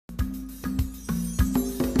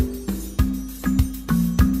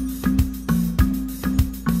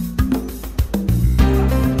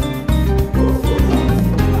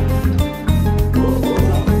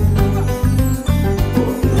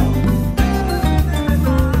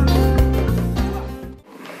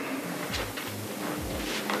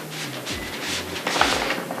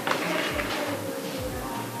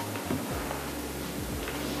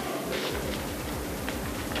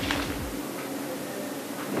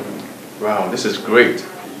Wow, this is great.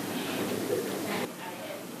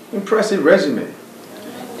 Impressive resume.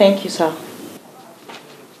 Thank you, sir.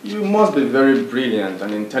 You must be very brilliant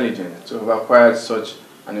and intelligent to have acquired such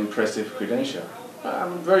an impressive credential.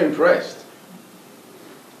 I'm very impressed.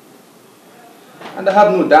 And I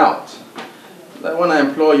have no doubt that when I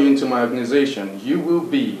employ you into my organization, you will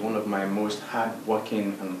be one of my most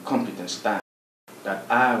hard-working and competent staff that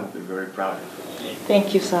I will be very proud of.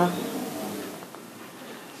 Thank you, sir.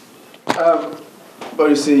 But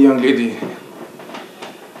you see, young lady,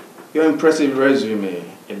 your impressive resume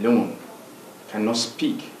alone cannot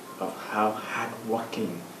speak of how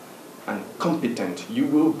hardworking and competent you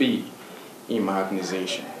will be in my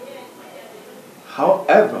organization.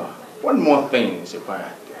 However, one more thing is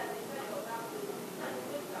required.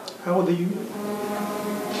 How old are you?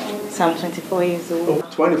 So I'm 24 years old. Oh,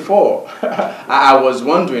 24. I was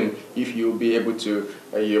wondering if you'll be able to,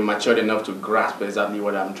 you're matured enough to grasp exactly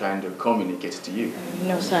what I'm trying to communicate to you.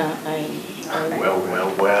 No, sir.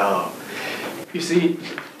 Well. You see,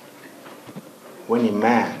 when a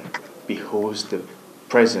man beholds the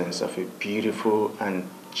presence of a beautiful and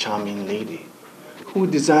charming lady who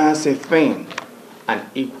desires a thing and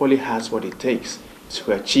equally has what it takes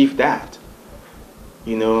to achieve that,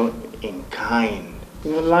 you know, in kind.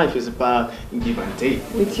 You know, life is about give and take.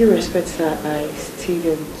 With due respect, sir, I still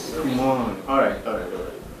don't. Come on. All right.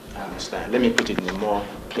 I understand. Let me put it in a more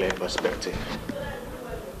clear perspective.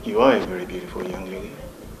 You are a very beautiful young lady.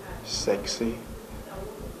 Sexy.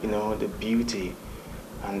 You know, the beauty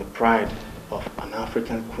and the pride of an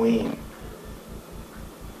African queen.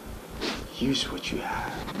 Use what you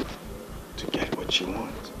have to get what you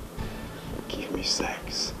want. Give me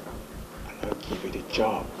sex, and I'll give you the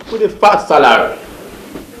job with a fat salary.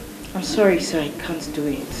 I'm sorry, sir, I can't do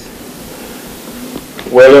it.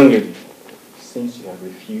 Well, young lady, since you have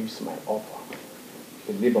refused my offer,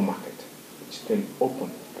 the labor market is still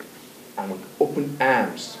open and with open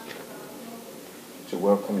arms to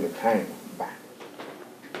welcome your kind back.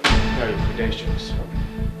 Here are your credentials.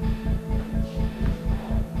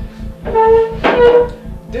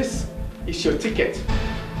 This is your ticket.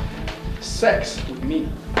 Sex with me,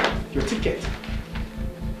 your ticket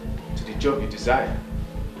to the job you desire.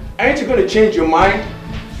 Ain't you gonna change your mind?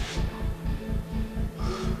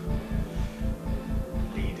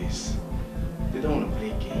 Ladies, they don't wanna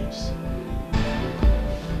play games.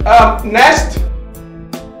 Next!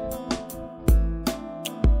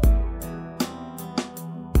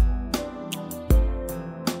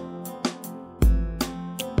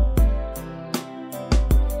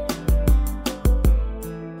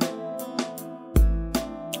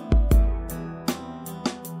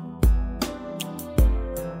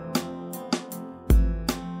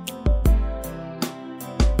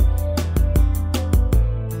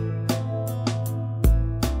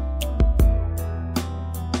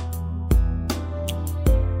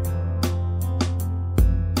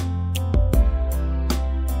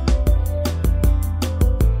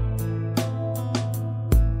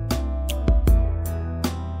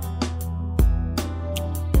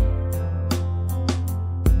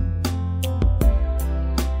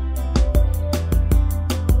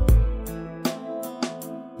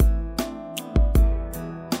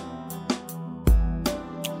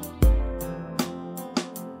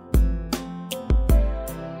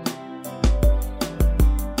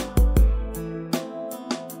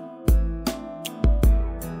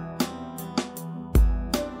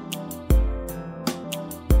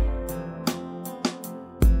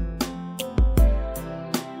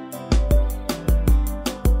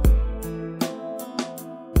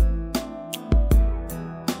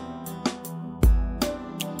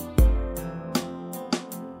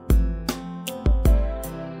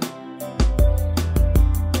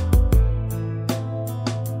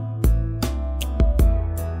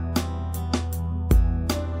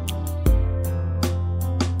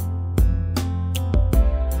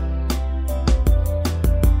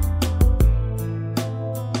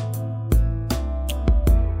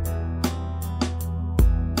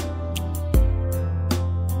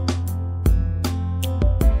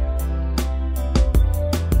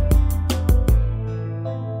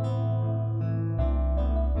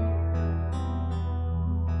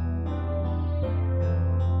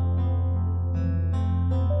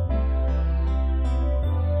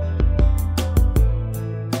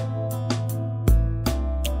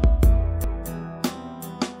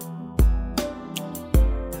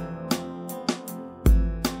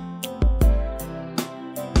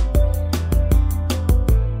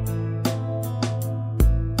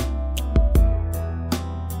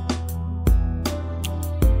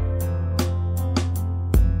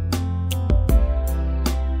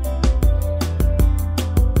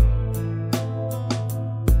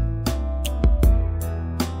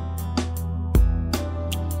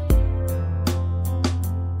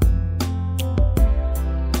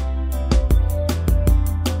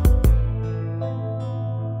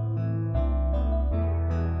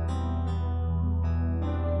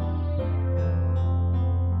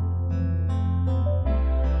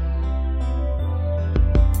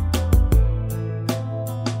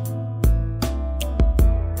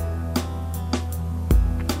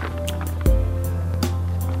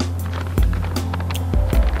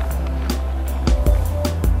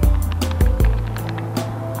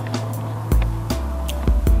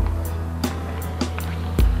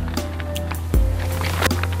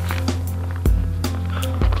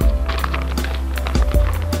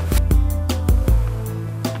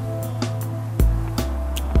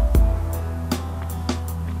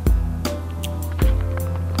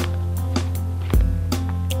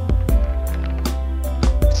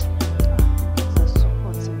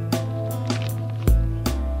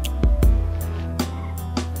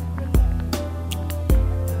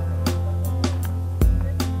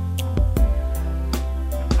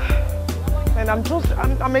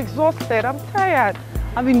 I'm exhausted. I'm tired.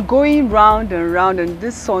 I've been going round and round and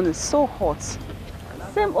this sun is so hot.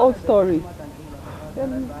 Same old story.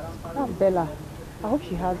 Bella, I hope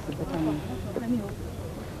she has a better name.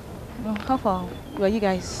 Well, how far were you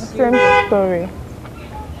guys? Same story.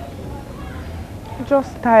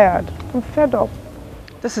 Just tired. I'm fed up.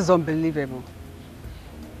 This is unbelievable.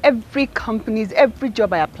 Every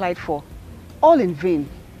job I applied for, all in vain.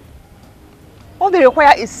 All they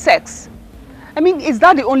require is sex. I mean, is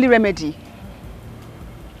that the only remedy?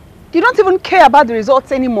 You don't even care about the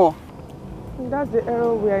results anymore. That's the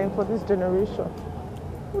error we are in for this generation.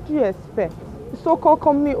 What do you expect? The so-called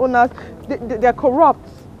company owners, they're corrupt.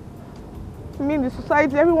 I mean, the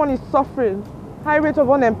society, everyone is suffering. High rate of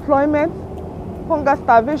unemployment, hunger,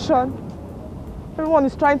 starvation. Everyone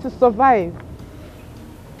is trying to survive.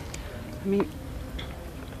 I mean,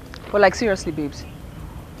 but like seriously, babes,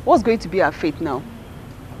 what's going to be our fate now?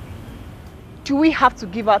 Do we have to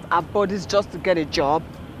give out our bodies just to get a job?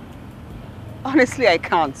 Honestly, I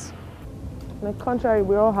can't. On the contrary,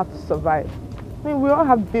 we all have to survive. I mean, we all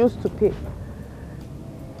have bills to pay.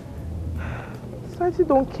 Society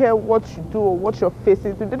don't care what you do or what you're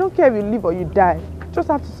facing. They don't care if you live or you die. You just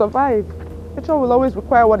have to survive. Nature will always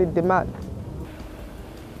require what it demands.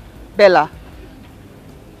 Bella,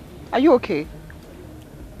 are you okay?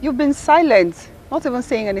 You've been silent, not even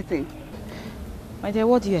saying anything. My dear,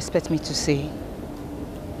 what do you expect me to say?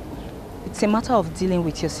 It's a matter of dealing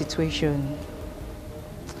with your situation.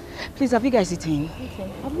 Please, have you guys eaten?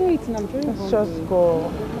 I'm not eating, I'm very hungry. Let's just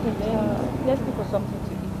go. Let's look for something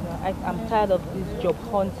to eat. I'm tired of this job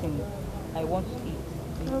hunting. I want to eat.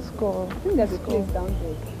 Let's go. I think there's a place down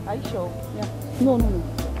there. Are you sure? Yeah. No.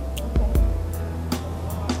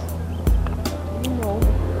 You know,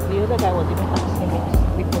 the other guy was even asking me to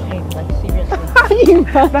sleep with him, like seriously.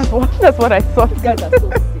 That's what I thought. You guys are so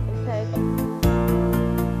sick.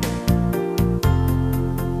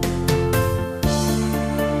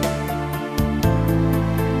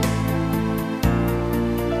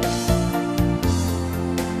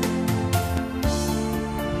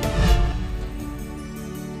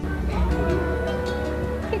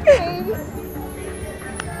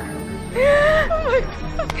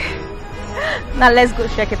 Now let's go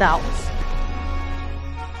check it out.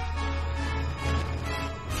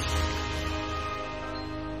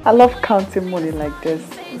 I love counting money like this.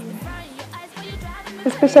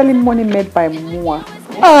 Especially money made by Mua.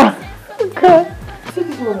 Okay.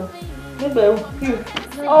 Made by you.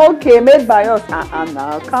 Okay, made by us.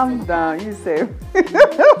 Now, calm down, you say.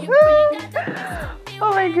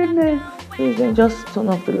 Oh my goodness. Please then just turn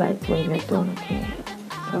off the lights when you're done, okay?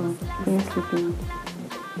 So, can you sleep now?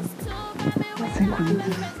 I think we need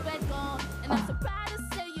to...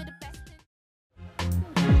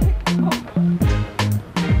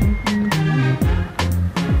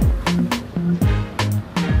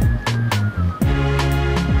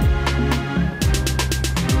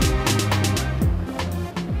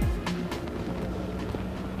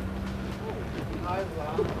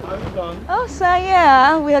 Oh, sir,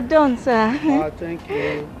 yeah, we are done, sir. Thank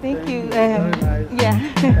you. Thank you. Very nice.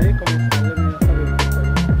 Yeah. Can you come inside? Let me have a look for you.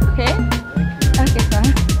 Okay. Thank you. Okay, sir.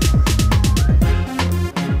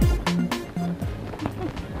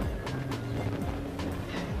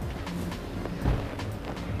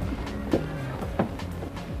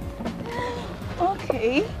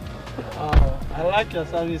 Okay. Oh, I like your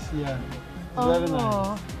service here. It's very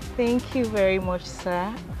nice. Thank you very much,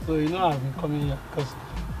 sir. So you know I've been coming here because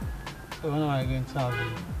when am I going to have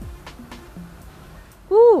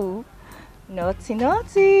you? Ooh, naughty,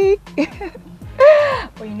 naughty.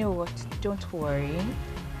 But you know what? Don't worry.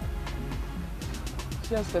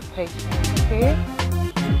 Just be patient, okay?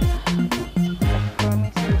 I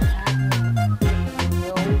promise you have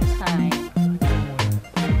no time.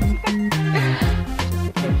 Just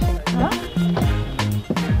be patient, huh?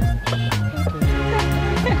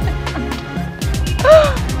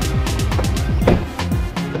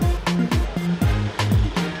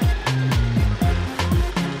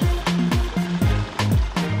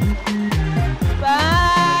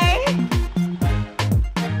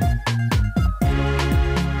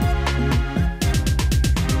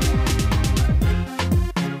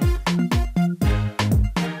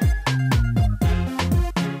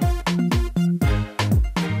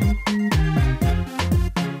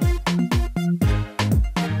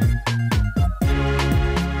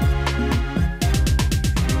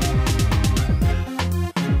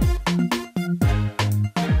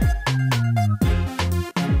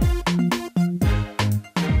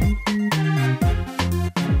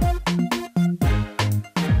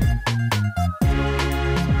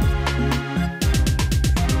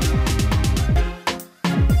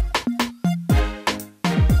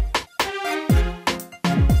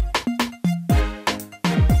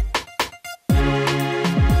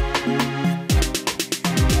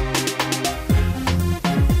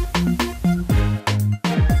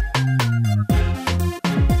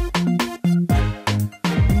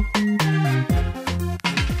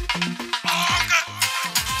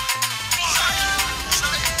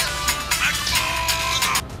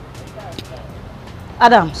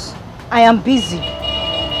 Adams, I am busy.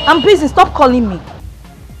 I'm busy. Stop calling me.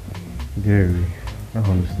 Gary, I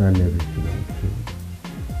understand everything.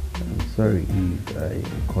 I'm sorry if I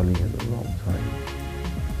am calling at the wrong time.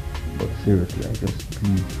 But seriously, I just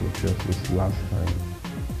plead for just this last time.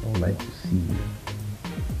 I would like to see you.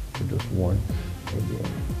 For just once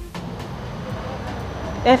again.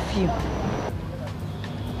 F you.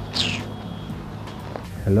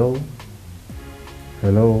 Hello?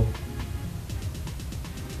 Hello?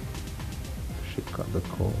 She cut the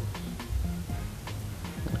call.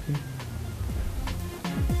 Okay.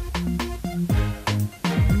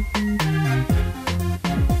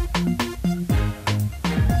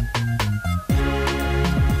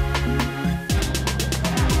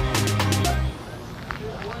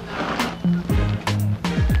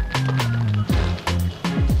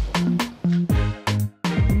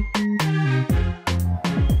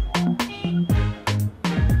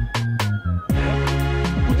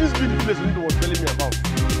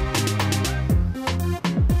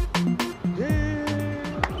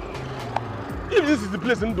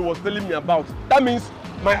 Was telling me about. That means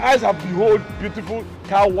my eyes have beheld beautiful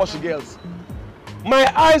car wash girls.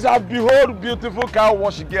 My eyes have beheld beautiful car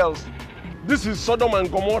wash girls. This is Sodom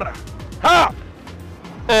and Gomorrah. Ha!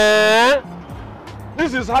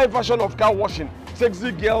 This is high fashion of car washing.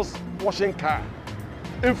 Sexy girls washing car.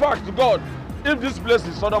 In fact, God, if this place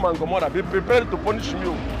is Sodom and Gomorrah, be prepared to punish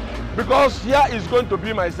me. Because here is going to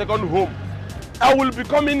be my second home. I will be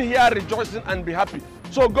coming here rejoicing and be happy.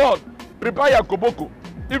 So God, prepare your koboko.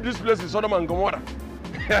 If this place is Sodom and Gomorrah.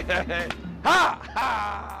 Ha!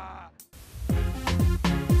 Ha!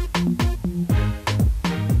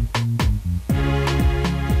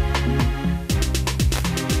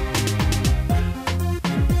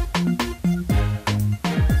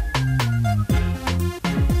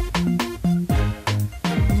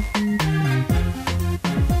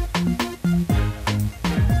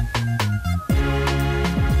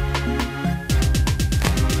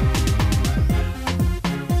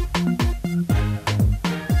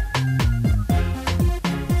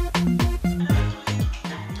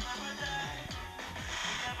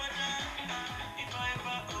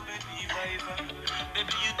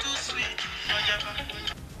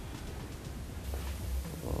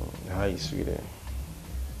 Hi, sweetie.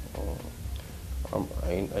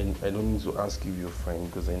 I don't need to ask if you're fine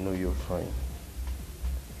because I know you're fine.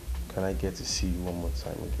 Can I get to see you one more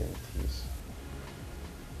time again, please?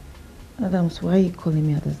 Adams, why are you calling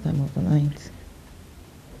me at this time of the night?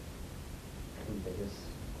 I just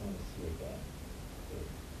want to see you again.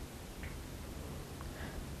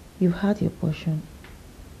 You've had your portion.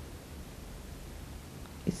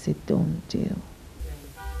 It's a done deal.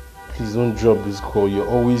 Please don't drop this call. You're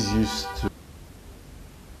always used to.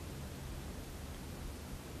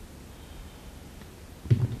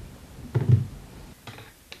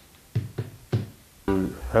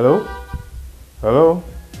 Hello? Hello?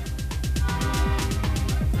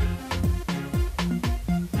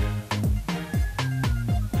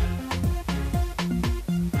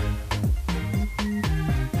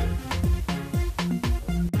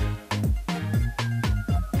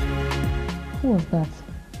 Who was that?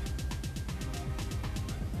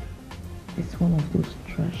 It's one of those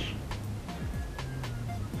trash.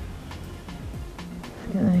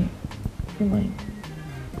 Good night.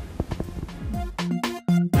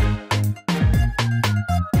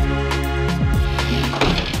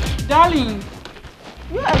 Darling,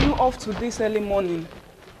 where are you off to this early morning?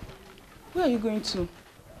 Where are you going to?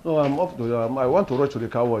 No, I'm off to, I want to rush to the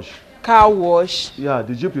car wash. Car wash? Yeah,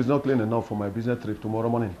 the Jeep is not clean enough for my business trip tomorrow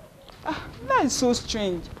morning. That is so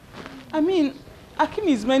strange. I mean, Akim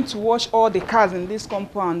is meant to wash all the cars in this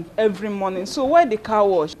compound every morning. So why the car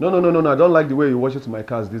wash? No. I don't like the way you wash it my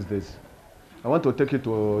cars these days. I want to take it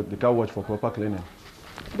to the car wash for proper cleaning.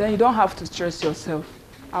 Then you don't have to stress yourself.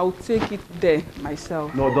 I'll take it there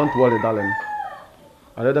myself. No, don't worry, darling.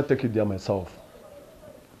 I'd rather take it there myself.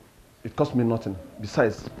 It costs me nothing.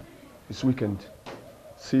 Besides, it's weekend.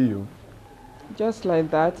 See you. Just like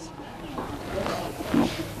that.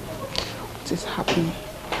 What is happening?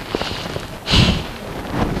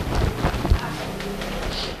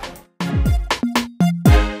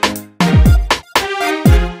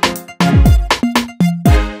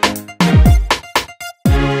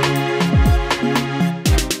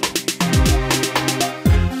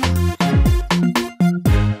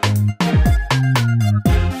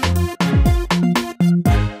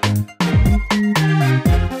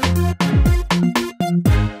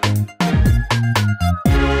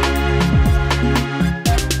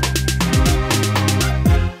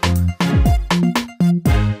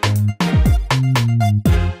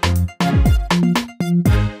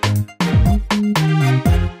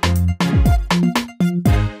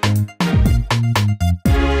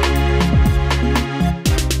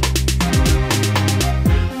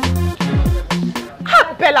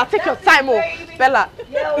 time, oh. Bella,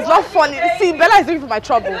 it's not funny. See, Bella is looking for my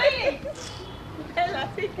trouble. Bella,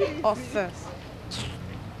 take it. Oh, sis.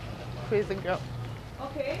 Crazy girl.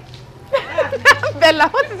 Okay. Bella,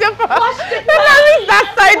 what is your problem? Bella, leave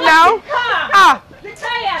that side now. Ah. The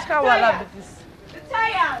tires. The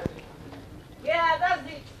tires. Yeah, that's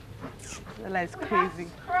it. Bella is crazy.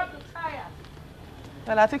 Scrub the tires.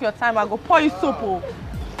 Bella, take your time. I'll go pour you soap. Oh.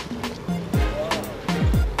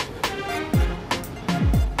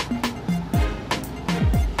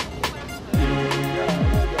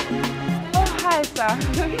 Hi, sir.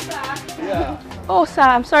 Yeah. Oh, sir,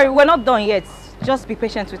 I'm sorry. We're not done yet. Just be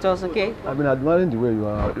patient with us, okay? I've been admiring the way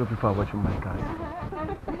you people are watching my cars.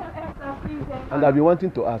 And I've been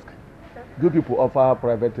wanting to ask, do people offer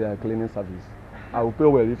private cleaning service? I will pay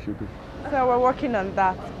well if you do. So we're working on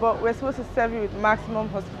that, but we're supposed to serve you with maximum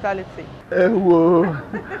hospitality. Whoa.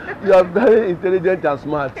 You are very intelligent and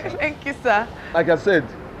smart. Thank you, sir. Like I said,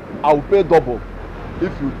 I will pay double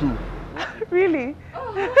if you do. Really?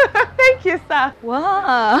 Thank you, sir.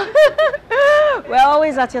 Wow. We're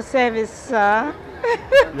always at your service, sir.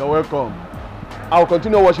 You're welcome. I'll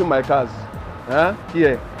continue washing my cars.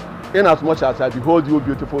 Here, in as much as I behold you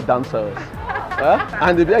beautiful dancers.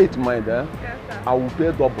 And if you it mind, I will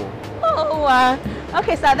pay double. Oh,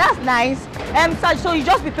 okay, sir, that's nice. Sir, so you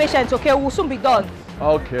just be patient, okay? We'll soon be done.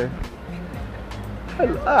 Okay.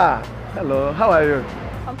 Hello. Hello, how are you?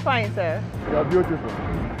 I'm fine, sir. You're beautiful.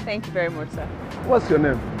 Thank you very much, sir. What's your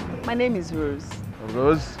name? My name is Rose.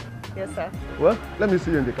 Rose? Yes, sir. Well, let me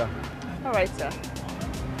see you in the car. All right, sir.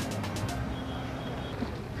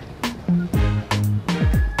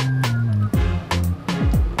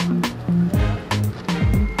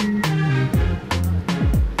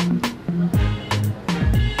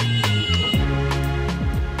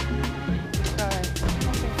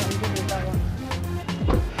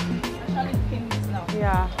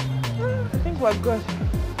 Yeah, I think we're good.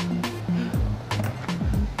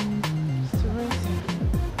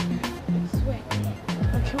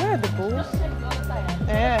 Okay, where are the bowls?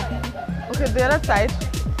 Yeah. Okay, the other side.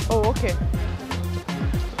 Oh, okay.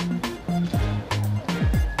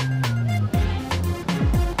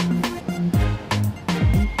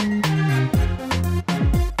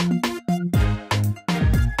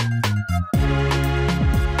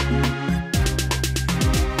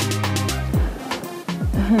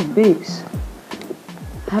 Babes,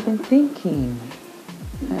 I've been thinking.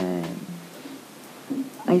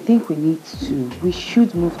 I think we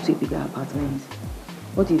should move to a bigger apartment.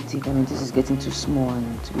 What do you think? I mean, this is getting too small,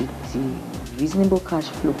 and with the reasonable cash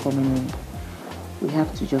flow coming in, we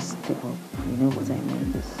have to just step up. You know what I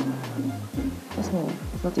mean? It's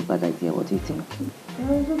not a bad idea. What do you think?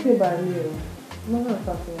 No, it's okay by you. No,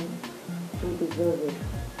 something. We deserve it.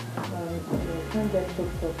 Can't get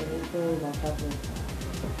choked up and it's very apartment.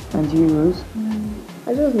 And you, Rose?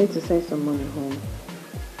 I just need to send some money home.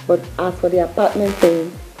 But as for the apartment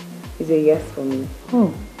thing, it's a yes for me.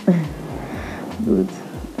 Oh, good.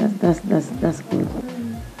 That's good.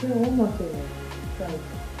 One more thing.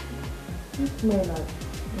 These men are,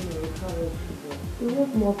 car wash people. They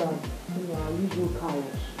want more than, our usual car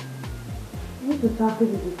wash. We need to tackle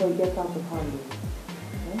it before it gets out of hand.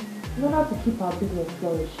 In order to keep our business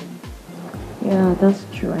flourishing. Yeah, that's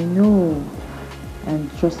true. I know.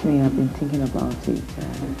 And trust me, I've been thinking about it.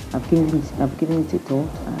 I've given it a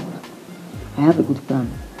thought, and I have a good plan.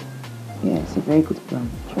 Yeah, it's a very good plan.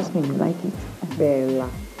 Trust me, you like it. Bella,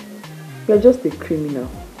 you're just a criminal.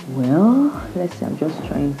 Well, let's say I'm just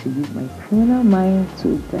trying to use my criminal mind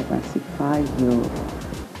to diversify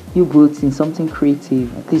your boats in something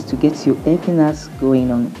creative, at least to get your happiness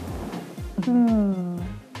going on.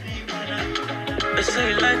 They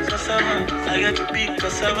say like cassava, I get to be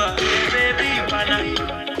cassava. Baby,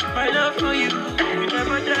 my love for you will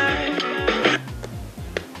never die.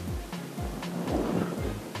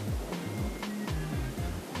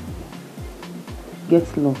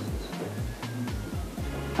 Get lost.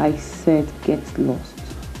 I said get lost.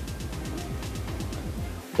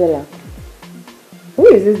 Bella, who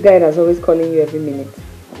is this guy that's always calling you every minute?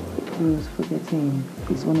 Please forget him.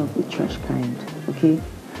 He's one of the trash kind, okay?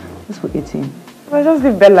 Just forget him. Well, just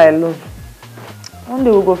leave Bella alone. One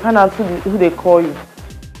day we'll go find out who they call you.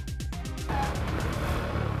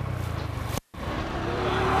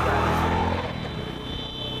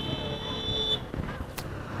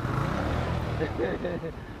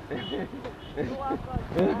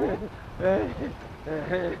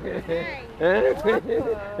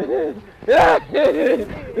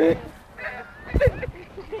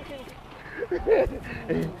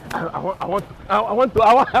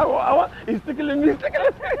 It's tickling me.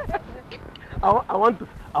 I want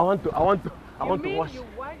I want to wash. You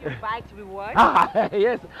want your bike to be washed?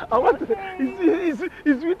 Yes, I want to.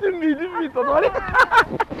 It's within me, leave me, don't worry.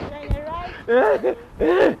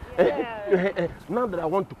 Now that I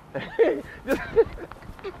want to.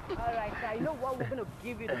 Alright, sir, you know what? We're going to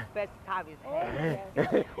give you the best service.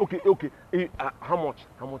 Okay. How much?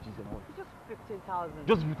 How much is the money? Just 15,000.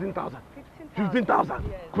 Just 15,000? 15,000?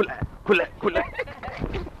 Yes. Cool.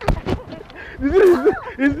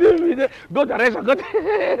 It's me. Go direction, go.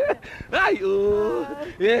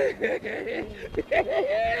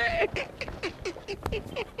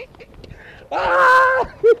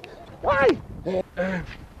 Why?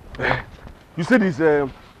 You said it's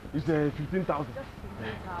 15,000.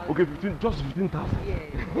 Okay, just 15,000.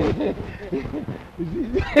 Yeah.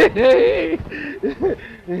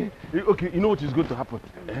 Okay, you know what is going to happen?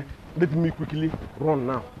 Let me quickly run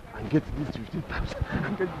now and get this 15,000.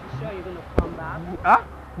 Sure you're going to come back? Huh?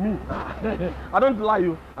 Me? I don't lie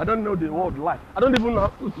you. I don't know the word lie. I don't even know how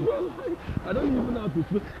to spell. I don't even know how to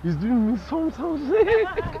spell. He's doing me something.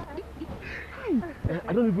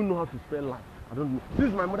 I don't even know how to spell lie. I don't know.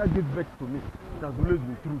 Since my mother gave birth to me, it has always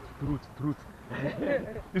been truth.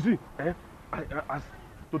 You see, as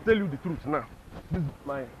to tell you the truth now, this is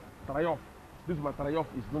my triumph. This is my triumph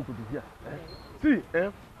is going to be here. See,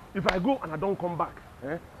 if I go and I don't come back,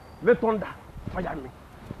 let thunder fire me.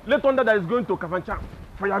 Let thunder that is going to Kafanchan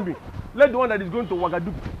fire me. Let the one that is going to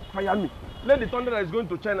Ouagadougou fire me. Let the thunder that is going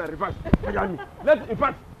to China reverse fire me. In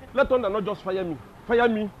fact, let thunder not just fire me, fire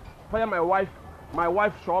my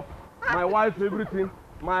wife's shop, my wife, everything,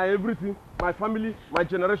 my family, my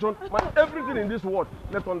generation, my everything in this world.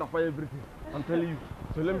 Let thunder fire everything. I'm telling you.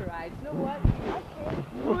 So let me. Alright, you know what? Okay,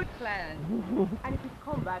 good plan. And if you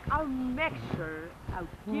come back, I'll make sure I'll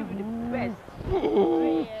give you the best.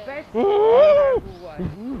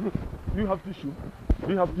 You have tissue?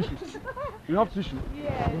 You have tissue?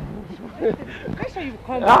 Yes. Make sure you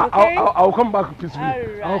come back, okay? I'll come back peacefully.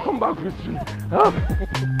 Right. I'll come back peacefully.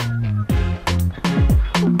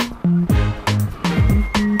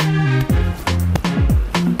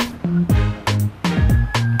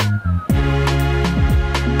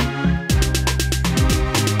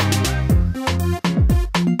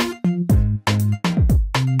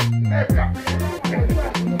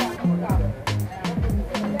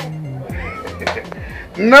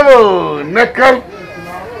 No, Nekal.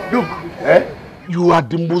 Look, you are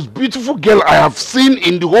the most beautiful girl I have seen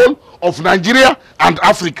in the whole of Nigeria and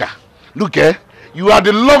Africa. Look, you are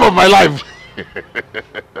the love of my life.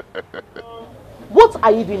 What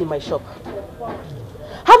are you doing in my shop?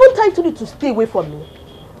 Haven't I told you to stay away from me?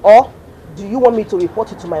 Or do you want me to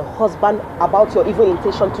report you to my husband about your evil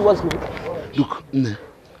intention towards me? Look,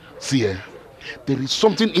 see, there is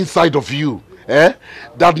something inside of you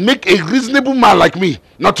that make a reasonable man like me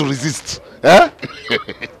not to resist.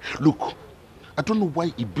 Look, I don't know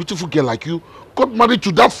why a beautiful girl like you got married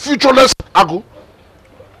to that futureless Agu.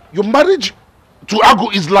 Your marriage to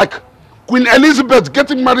Agu is like Queen Elizabeth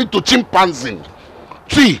getting married to chimpanzee.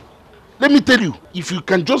 See, let me tell you, if you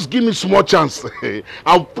can just give me small chance,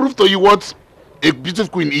 I'll prove to you what a beautiful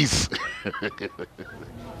queen is.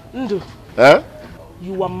 Ndu,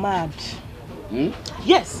 you are mad.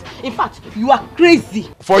 Yes, in fact, you are crazy.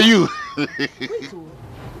 For you. Is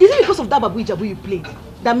it because of that Babu Ijabu you played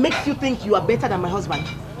that makes you think you are better than my husband?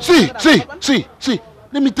 See.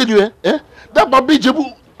 Let me tell you, that Babu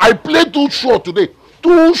Ijabu, I played too sure today.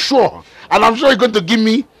 Too sure. And I'm sure you're going to give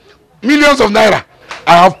me millions of naira.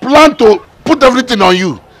 I have planned to put everything on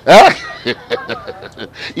you.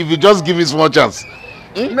 If you just give me small chance.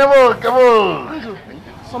 Never, come on.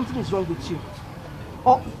 Something is wrong with you.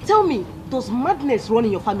 Or tell me, does madness run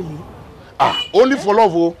in your family? Only for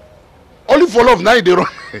love, oh. Only for love, now they run.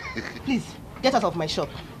 Please, get out of my shop.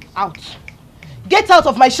 Out. Get out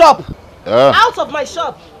of my shop. Out of my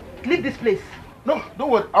shop. Leave this place. No, don't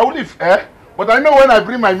worry. I will leave. But I know when I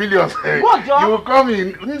bring my millions, what, John? You will come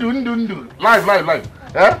in. Live.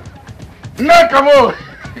 No, come on.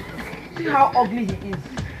 See how ugly he is.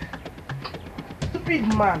 Stupid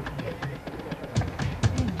man.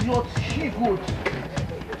 Idiot, she-goat.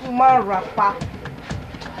 Man rapper.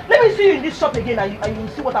 Let me see you in this shop again and you will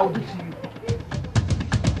see what I will do to you.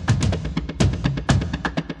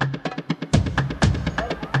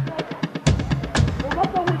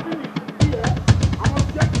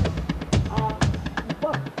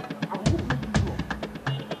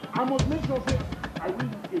 I must make sure I win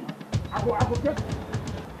this game.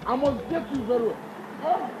 I must get you very well.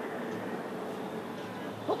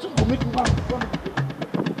 Nothing will make you back.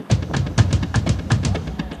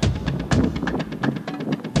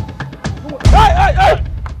 Hey!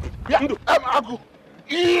 Yeah, Agu,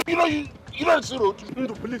 you You know the C road? No,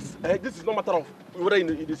 please. This is not matter of whether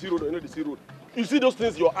in the C road or in the C road. You see those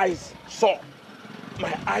things your eyes saw.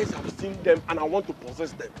 My eyes have seen them and I want to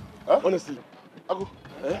possess them. Huh? Honestly. Ago,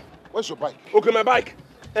 where's your bike? Okay, my bike.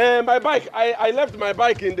 My bike, I left my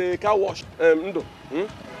bike in the car wash. Ndo,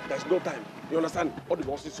 there's no time. You understand? All the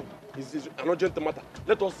bosses is an urgent matter.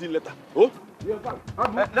 Let us see later. Oh? You understand?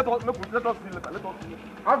 Let us see later. Let us see later.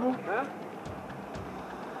 Agu,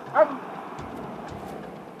 Agu.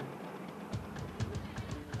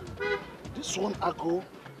 This one, Ago,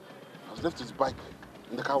 has left his bike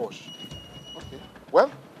in the car wash. Okay.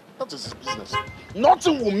 Well, that is his business.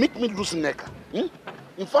 Nothing will make me lose neck.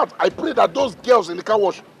 In fact, I pray that those girls in the car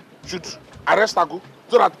wash should arrest Ago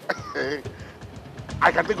so that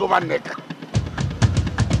I can take over neck.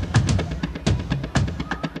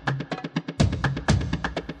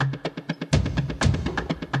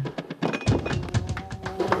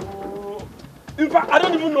 In fact, I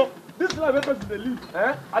don't even know. This life where person they live.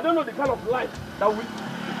 I don't know the kind of life that we.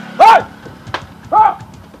 Hey! Ah!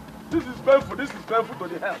 This is painful. This is painful to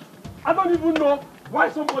the health. I don't even know why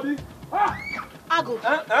somebody. Ago.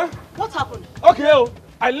 What happened? Okay,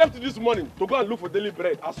 I left this morning to go and look for daily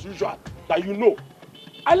bread as usual. That you know.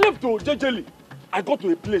 I left to jejely. I got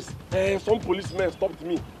to a place. Some policemen stopped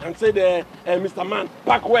me and said, "Mr. Man,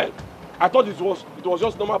 park well." I thought it was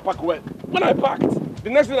just normal park well. When I parked, the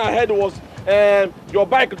next thing I heard was, "Your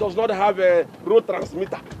bike does not have a road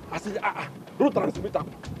transmitter." I said, road transmitter.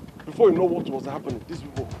 Before you know what was happening, these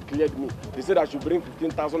people cleared me. They said I should bring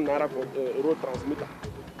 15,000 naira for road transmitter.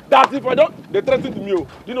 That if I don't, they threatened me. Do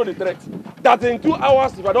you know the threat? That in 2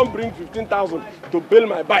 hours, if I don't bring 15,000 to bail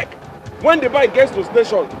my bike, when the bike gets to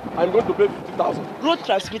station, I'm going to pay 50,000. Road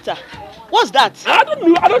transmitter. What's that? I don't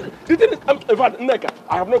know. The thing is, in fact, Neka,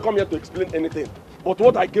 I have not come here to explain anything. But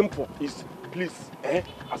what I came for is, please,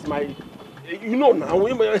 as my, you know now,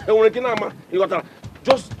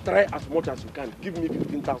 just try as much as you can. Give me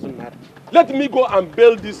 15,000 naira. Let me go and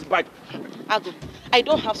bail this bike. Ago, I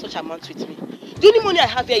don't have such amount with me. The only money I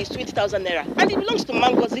have here is 20,000 naira, and it belongs to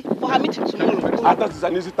Mangozi for her meeting tomorrow. That is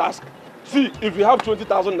an easy task. See, if you have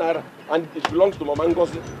 20,000 naira and it belongs to Mama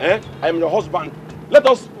Ngozi, I am your husband.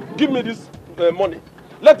 Give me this money.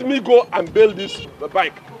 Let me go and bail this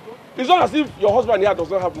bike. It's not as if your husband here does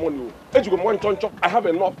not have money. I have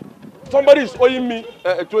enough. Somebody is owing me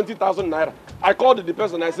 20,000 naira. I called the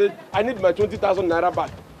person. I said, I need my 20,000 naira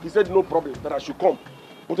back. He said, no problem, that I should come.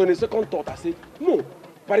 But on a second thought, I said, no.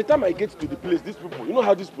 By the time I get to the place, these people, you know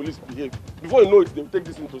how these police behave. Before you know it, they will take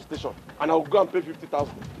this into station. And I will go and pay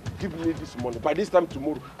 50,000. Give me this money. By this time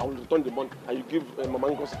tomorrow, I will return the money. And you give Mama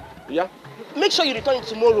Ngozi. Yeah? Make sure you return it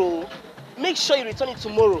tomorrow. Make sure you return it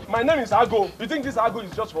tomorrow. My name is Ago. You think this Ago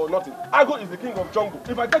is just for nothing? Ago is the king of jungle.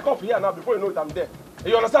 If I take off here now, before you know it, I'm there.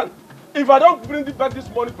 You understand? If I don't bring back this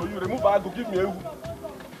money to you, remove Ago, give me a.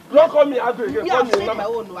 Don't call me Ago again. Yeah, I'll save my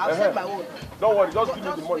own. I'll save my own. Don't worry, just give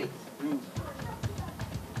me the money.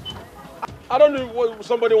 I don't know what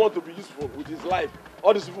somebody wants to be useful with his life.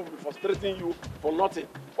 All these people will be frustrating you for nothing.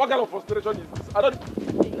 What kind of frustration is this? I don't.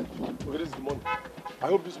 Okay, this is the money. I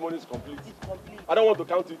hope this money is complete. It's complete. I don't want to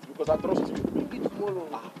count it because I trust you. Maybe tomorrow.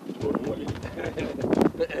 Tomorrow morning.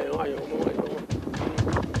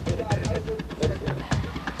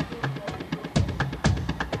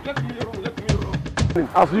 Let me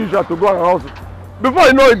roll. As usual, to go and house. Before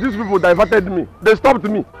you know it, these people diverted me. They stopped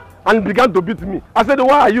me and began to beat me. I said,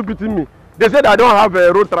 why are you beating me? They said I don't have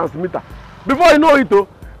a road transmitter. Before you know it,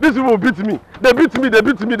 these people beat me. They beat me, they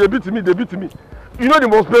beat me, they beat me, they beat me. You know the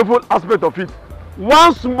most painful aspect of it?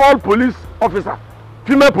 One small police officer,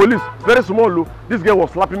 female police, very small, this girl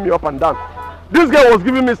was slapping me up and down. This girl was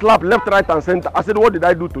giving me slap left, right and center. I said, what did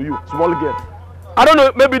I do to you, small girl? I don't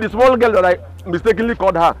know, maybe the small girl that I mistakenly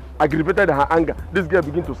called her aggravated her anger. This girl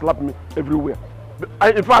began to slap me everywhere.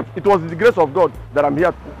 In fact, it was the grace of God that I'm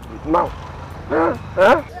here now.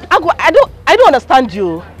 Ago, I don't understand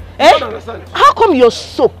you. I don't understand. How come you're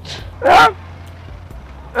soaked?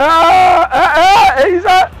 He's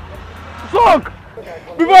a soak.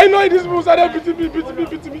 Before I know it, these people started beating me.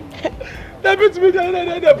 They beat me,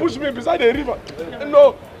 they push me beside the river.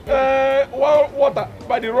 No, water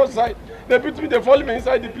by the roadside. They beat me, they follow me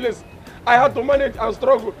inside the place. I had to manage and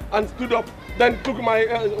struggle and stood up. Then took my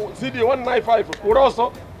CD 195. What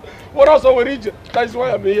also we reach? That is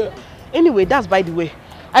why I'm here. Anyway, that's by the way.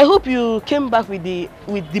 I hope you came back with the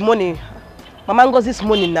money. Mama Ngozi's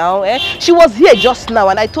money now. She was here just now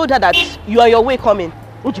and I told her that you are on your way coming.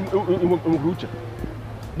 Don't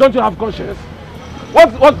you have conscience?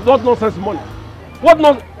 What nonsense money? What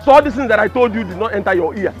nonsense? So all these things that I told you did not enter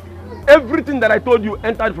your ear. Everything that I told you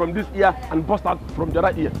entered from this ear and burst out from the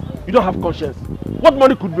other ear. You don't have conscience. What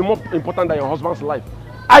money could be more important than your husband's life?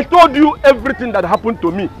 I told you everything that happened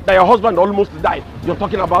to me, that your husband almost died. You're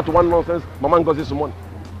talking about one nonsense, Mama Ngozi's money.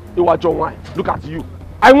 It was your wife. Look at you.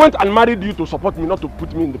 I went and married you to support me, not to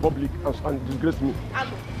put me in the public and disgrace me.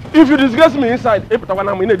 If you disgrace me inside,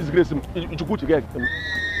 disgrace me.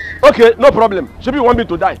 Okay, no problem. Shebi want me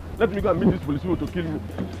to die. Let me go and meet these police people to kill me.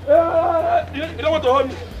 You don't want to hurt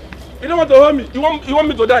me. You don't want to hurt me. You want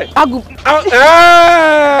me to die.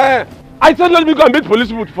 I said let me go and meet police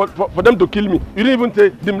people for them to kill me. You didn't even say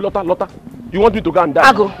them Lotta. You want me to go and die.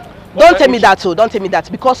 Ago, don't tell me that, so don't tell me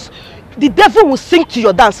that, because the devil will sing to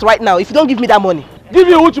your dance right now if you don't give me that money. Give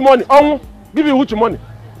you which money? Give you which money?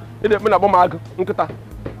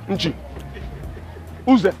 Nchi.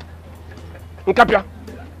 Uze. Nkapia.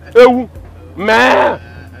 Ewu. Me.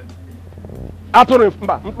 Atoro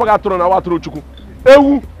mba, mpaga atoro na watoro chuku.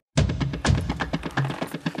 Ewu.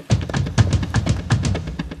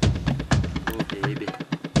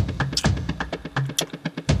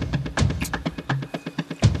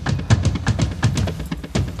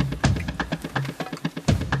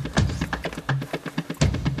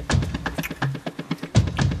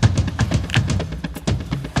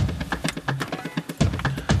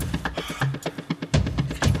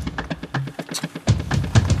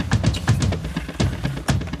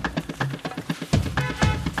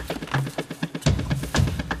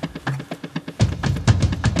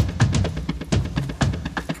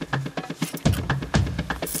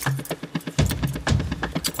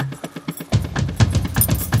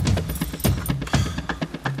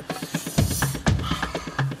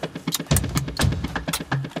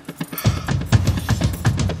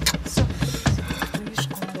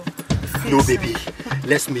 No, baby.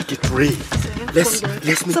 Let's make it rain. Let's make it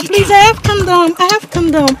rain. Please, I have condom. I have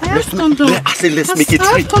condom. I said let's make it rain.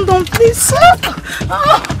 I have condom, please.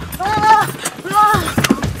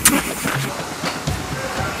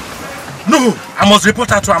 No, I must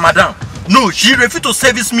report her to her madam. No, she refused to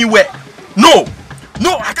service me well. No,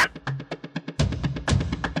 I can't.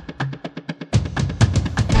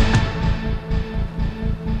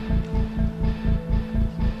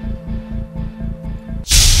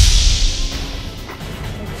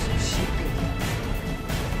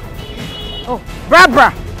 Oh,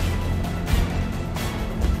 Barbara!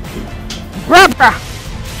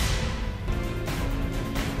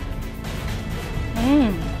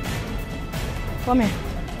 Come here.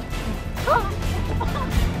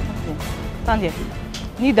 Okay. Stand here.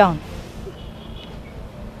 Kneel down.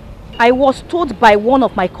 I was told by one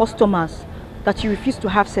of my customers that you refused to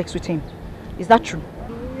have sex with him. Is that true?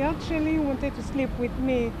 He actually wanted to sleep with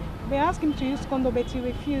me. They asked him to use condom, but he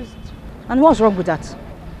refused. And what's wrong with that?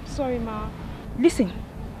 Sorry, ma. Listen,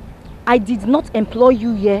 I did not employ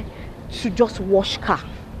you here to just wash car.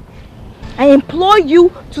 I employ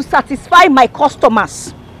you to satisfy my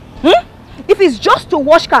customers. If it's just to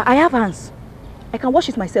wash car, I have hands. I can wash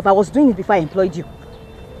it myself. I was doing it before I employed you.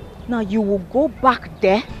 Now you will go back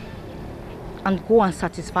there and go and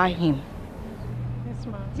satisfy him. Yes,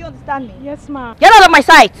 ma. Do you understand me? Yes, ma. Get out of my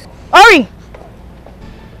sight! Hurry!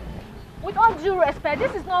 With all due respect,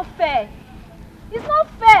 this is not fair. It's not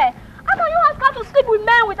fair. How can you ask her to sleep with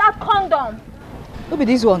men without condom? Look at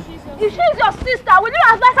this one. If she is your sister, will you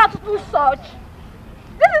advise her to do such?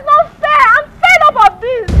 This is not fair. I'm fed up of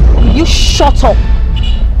this. Will you shut up?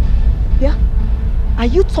 Yeah? Are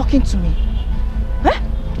you talking to me? Huh?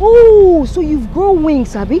 Oh, so you've grown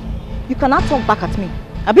wings, Abby? You cannot talk back at me.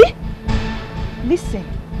 Abby? Listen,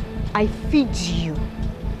 I feed you.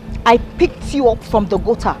 I picked you up from the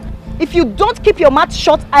gutter. If you don't keep your mouth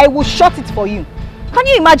shut, I will shut it for you. Can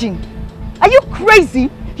you imagine? Are you crazy?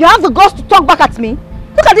 You have the guts to talk back at me?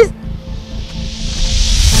 Look at this.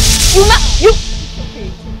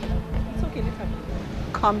 It's okay, let her be.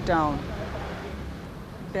 Calm down.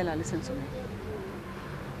 Bella, listen to me.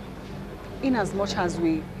 In as much as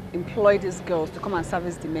we employ these girls to come and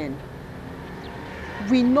service the men,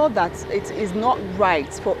 we know that it is not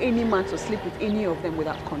right for any man to sleep with any of them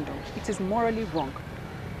without condom. It is morally wrong.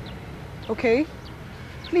 Okay?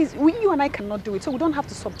 Please, you and I cannot do it, so we don't have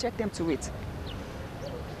to subject them to it.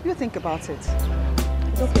 You think about it.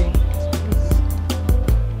 It's okay.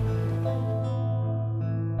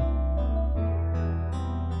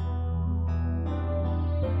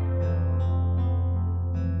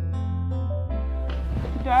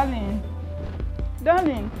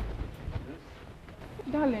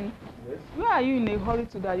 Darling, where are you in a hurry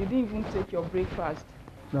to that? You didn't even take your breakfast.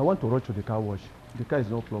 I want to rush to the car wash. The car is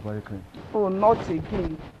not properly clean. Oh, not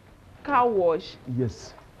again. Car wash?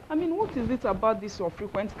 Yes. I mean, what is it about this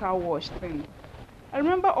frequent car wash thing? I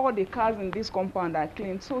remember all the cars in this compound are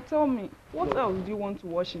clean. So tell me, what else do you want to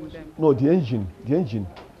wash in them? No, the engine. The engine.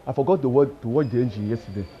 I forgot to wash the engine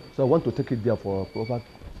yesterday. So I want to take it there for proper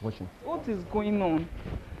washing. What is going on?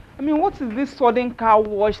 I mean, what is this sudden car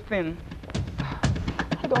wash thing?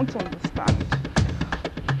 I don't understand.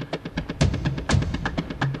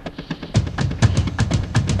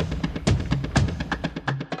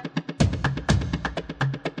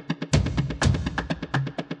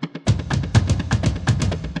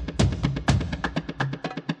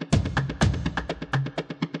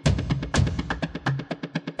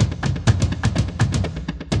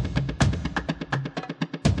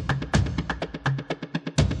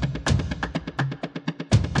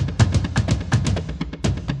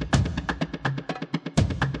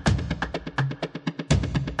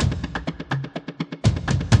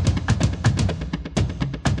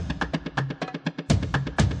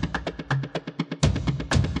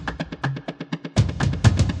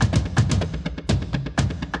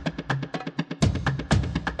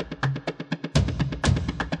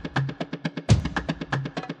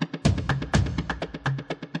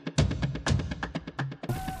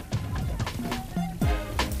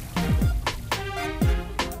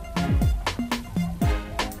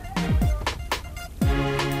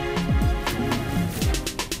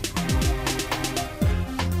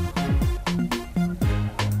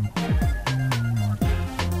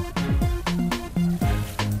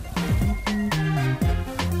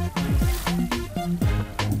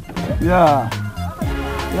 Yeah.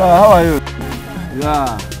 Yeah, how are you?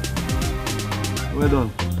 Yeah. Well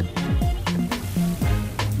done.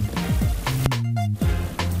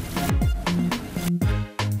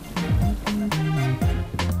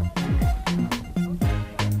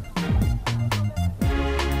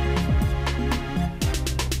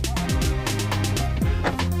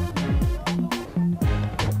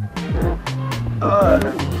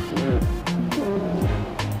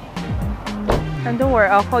 And don't worry,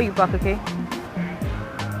 I'll call you back, okay?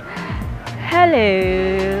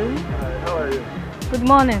 Hello. How are you? Good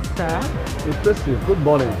morning, sir. Impressive. Good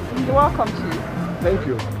morning. You're welcome, Chief. Thank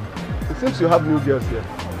you. It seems you have new girls here.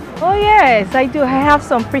 Oh yes, I do. I have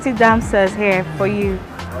some pretty damsels here for you.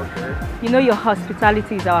 Okay. You know your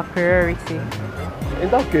hospitality is our priority. In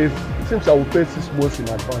that case, it seems I will pay 6 months in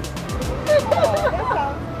advance.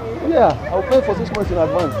 Yeah, I'll pay for 6 months in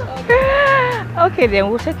advance. Okay then,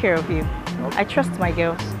 we'll take care of you. Okay. I trust my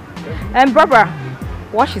girls. And Barbara,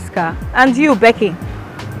 wash his car. And you, Becky,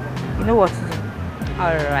 you know what to do.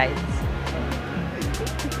 Alright.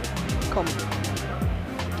 Come.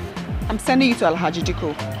 I'm sending you to Alhaji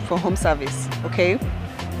Diko for home service, okay?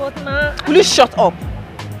 But ma... Please shut up.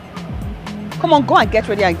 Come on, go and get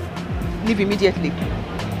ready and leave immediately.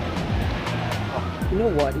 You know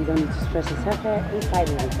what? You don't need to stress yourself inside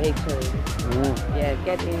in the vehicle. Yeah,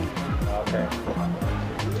 get in. Okay.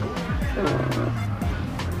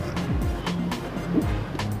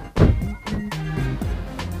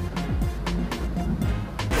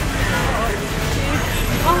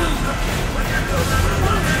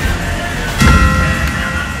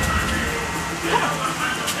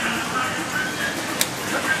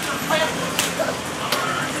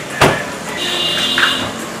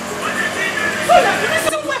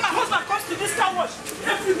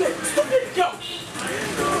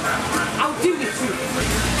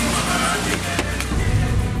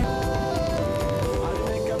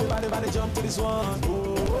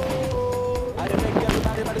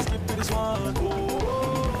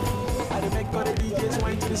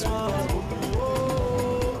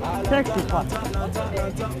 Sexy part.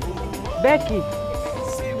 Becky.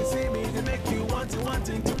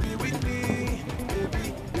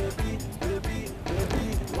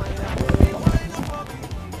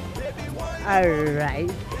 All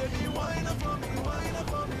right.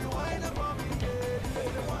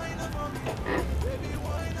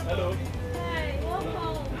 Hello. Hi,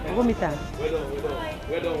 welcome. Go meet her.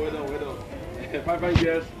 Well done. 5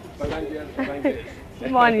 years. 5 years.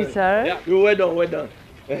 Good morning, sir. Yeah, well done.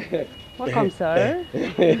 Welcome, sir.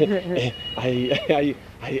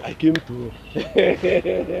 I came to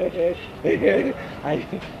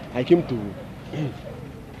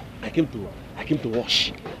I came to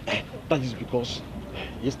wash. That is because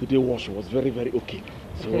yesterday wash was very okay.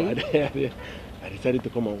 So Okay. I decided to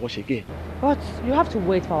come and wash again. But you have to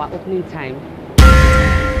wait for our opening time.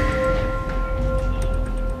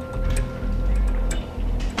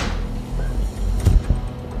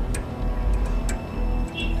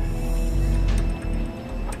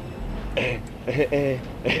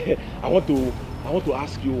 I want to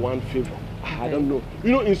ask you one favor. I don't know.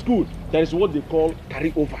 You know, in school there is what they call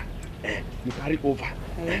carry over. You carry over.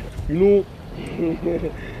 You know,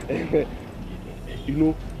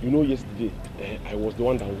 You know, yesterday I was the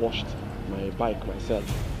one that washed my bike myself.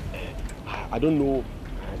 I don't know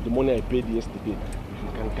the money I paid yesterday. If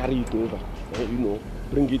you can carry it over,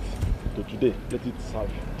 bring it to today. Let it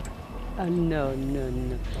serve. No.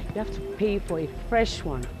 You have to pay for a fresh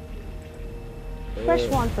one. Fresh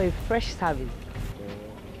one for a fresh service.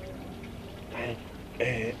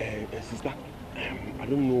 Sister, I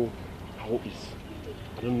don't know how it's.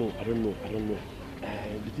 I don't know.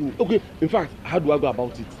 The thing, okay, in fact, how do I go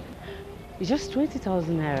about it? It's just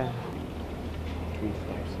 20,000 naira.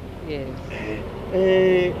 20,000. Yes.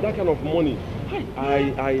 That kind of money.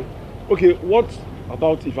 Okay, what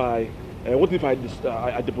about if I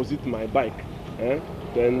deposit my bike?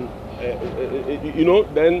 Then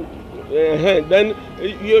then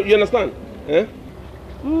you understand?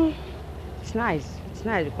 It's nice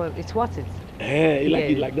because it's worth it. You like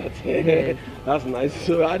it like that? Yes. That's nice.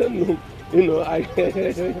 So I don't know.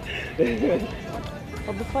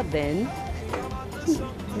 But before then,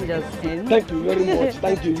 just sin. Thank you very much.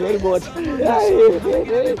 Thank you very much.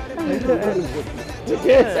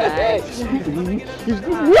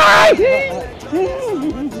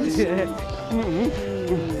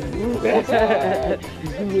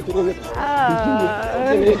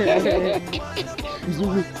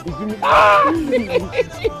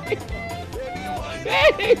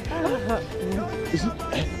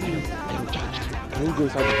 Can we go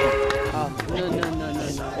inside the car? No.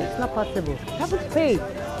 It's not possible. You haven't paid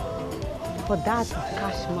for that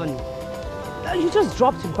cash money. You just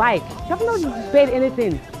dropped your bike. You have not paid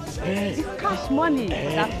anything. It's cash money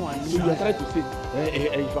for that one. So you are trying to say,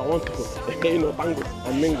 if I want to, bango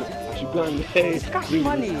and mango, I should go and it's cash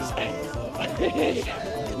money. I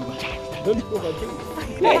don't know what I'm doing.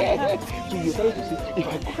 So you're trying to say, if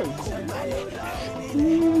I go and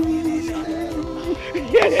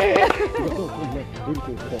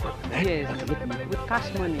Yes, with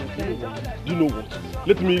cash money, okay? Do you know what?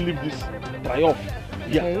 Let me leave this Triumph.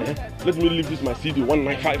 Yeah, let me leave this my CD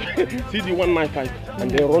 195. CD 195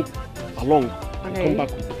 and then run along and come back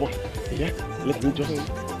with the one. Yeah, let me just.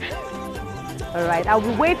 Alright, I'll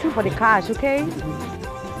be waiting for the cash, okay?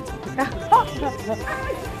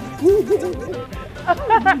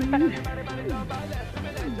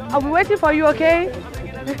 I'll be waiting for you, okay?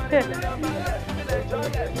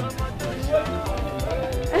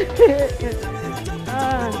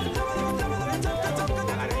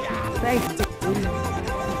 Thank you.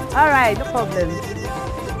 All right, no problem.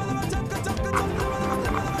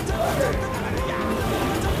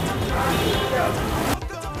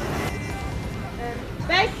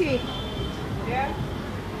 Becky. Yeah?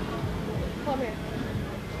 Come here.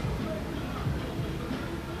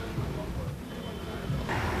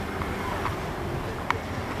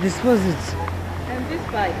 Dispose it. And this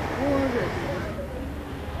bike, who owns it?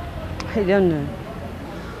 I don't know.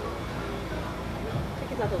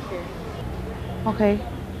 Take it out of here. Okay.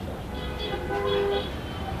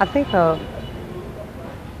 I think I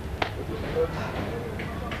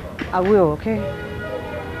will, okay?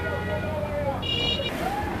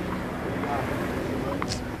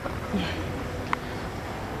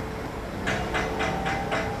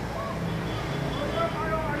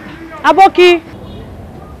 Aboki!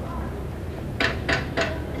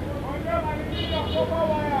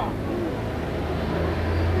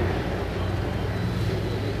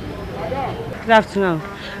 Good afternoon.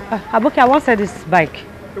 Aboki, I want to sell this bike.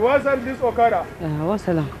 You want to sell this Okada? I want to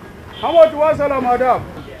sell them. How much you want to sell them, madam?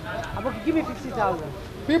 Aboki, give me 50,000.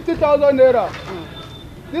 50,000 naira.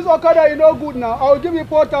 This Okada is no good now. I will give you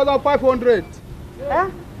 4,500. Eh?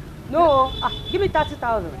 No, give me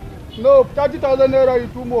 30,000. No, 30,000 naira is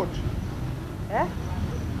too much. Eh?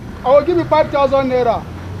 I will give you 5,000 naira.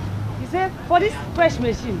 You say for this fresh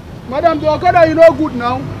machine? Madam, the Okada is no good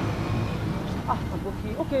now.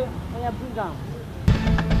 Aboki, okay, I bring down.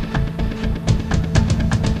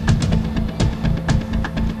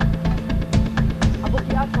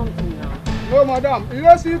 Aboki, have something now. No, madam. You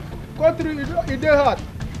don't see country, it is hard.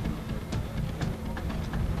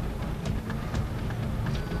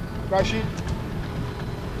 Rashid.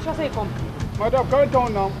 Just say come. Madam, carry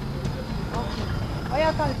down now. Okay. Oh,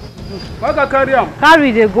 yeah, carry. Maka carry am.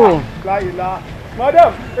 Carry they go. La.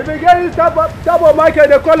 Madam, if you get this type of market,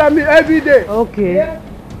 they call me every day. Okay. Yeah?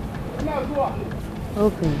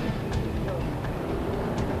 Okay.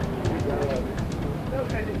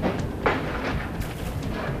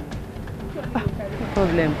 No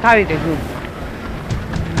problem. Carry the goods.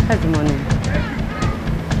 That's the money.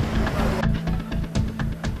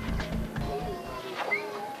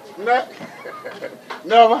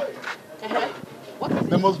 Never.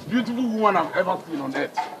 The most beautiful woman I've ever seen on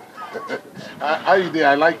earth. How you there?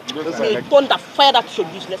 I like you. Know, May thunder fire that your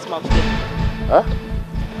useless mouth there. Huh?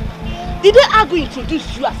 Did they argue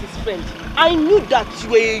introduce you as his friend? I knew that you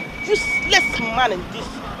were a useless man in this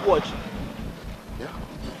world. Yeah?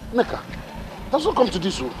 Neka, that's not come to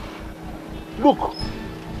this room. Look,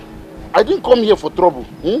 I didn't come here for trouble.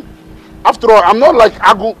 After all, I'm not like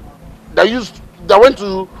Agu that went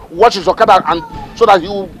to wash his Okada and so that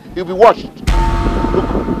he'll be washed. Look,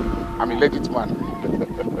 I'm a legit man.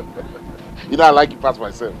 You know I like it past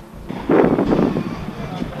myself.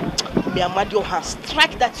 May Amadio hand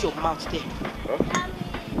strike that your mouth there. Huh?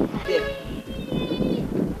 There.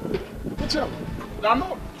 What's up?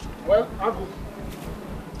 No. Well, Agu.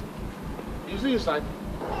 You see inside?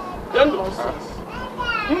 Ndo.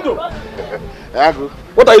 Agu.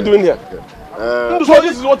 What are you doing here? Ndo, so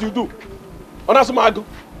this is what you do. Onasuma Agu.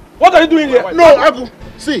 What are you doing here? No, Agu.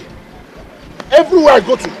 See, everywhere I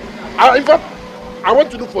go to, in fact, I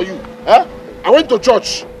went to look for you. Huh? I went to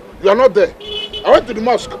church. You are not there. I went to the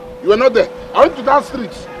mosque. You are not there. I went to that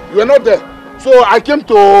street. You are not there. So I came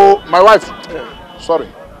to my wife. Sorry,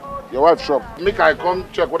 your wife's shop. Make I come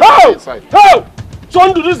check what is inside. How? So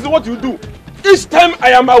Ndo, this is what you do. Each time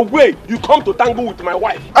I am away, you come to tango with my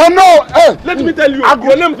wife. No, let me tell you,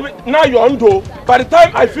 your name now you're Ndo. By the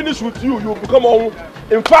time I finish with you, you become on.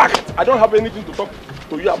 In fact, I don't have anything to talk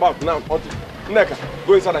to you about now. Neka,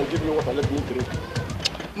 go inside and give me water. Let me drink.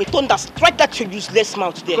 May thunder strike that your useless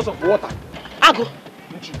mouth there. Because of water. Agu.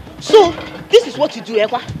 So, this is what you do,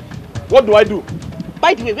 Ekwa? What do I do?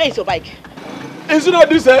 By the way, where is your bike? Is it not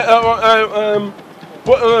this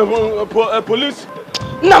police?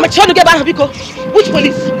 No, I'm trying to get back, Biko. Which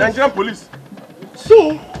police? Nigerian police.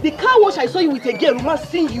 So, the car wash I saw you with a girl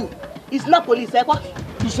romancing you is not police, Ekwa?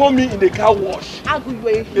 You saw me in the car wash. Agu, you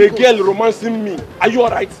were a girl romancing me. Are you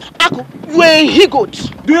alright? Agu, you were a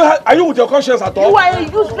he-goat. Are you with your conscience at all? You are a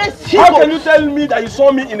useless he-goat. How can you tell me that you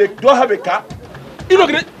saw me in a... Do I have a car? You know,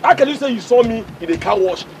 how can you say you saw me in a car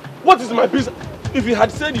wash? What is my business? If you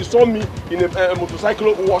had said you saw me in a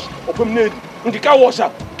motorcycle wash or in the car wash,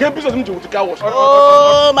 can business with the car wash?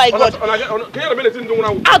 Oh my God!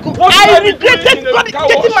 Agu, I regretted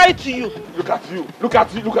getting married to you. Look at you! Look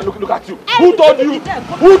at you! Look at you! Who told you?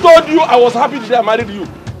 Who told you I was happy today I married you?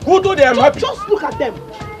 Who told you I'm happy? Just look at them.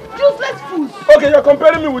 Useless fools. Okay, you're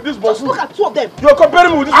comparing me with this boss. Just look at two of them. You're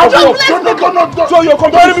comparing me with this overgrown. So you're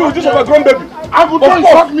comparing me with this overgrown baby. Agu, don't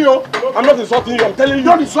insult me, oh. I'm not insulting you. I'm telling you.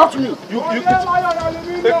 Don't insult me. In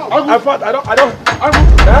fact, I don't. Agu.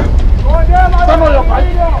 Eh? Stand on your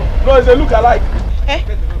bike. No, it's a look-alike. Eh?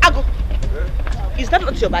 Agu. Is that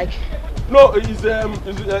not your bike? No, it's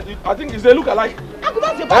I think it's a look-alike. Agu,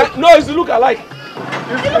 that's your bike. No, it's a look-alike.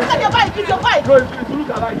 You look at your bike. It's your bike. No, it's a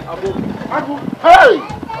look-alike. Agu. Hey.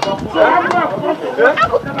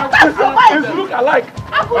 Agu, that's your bike. It's look-alike.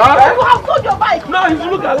 Agu, you have sold your bike. No, it's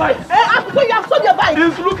look-alike. Agu, so you have sold your bike.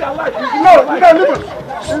 It's look-alike. No, leave him.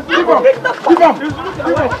 Give him. It's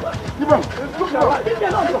look-alike. Give him. It's look-alike. Give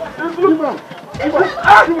him.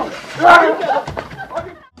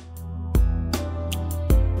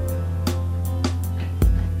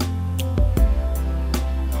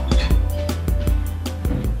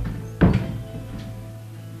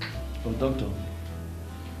 Oh, doctor.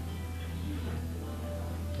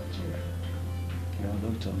 Yeah,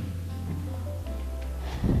 doctor.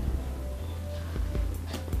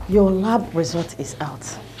 Your lab result is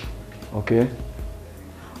out. Okay.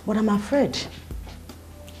 But I'm afraid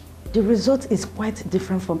the result is quite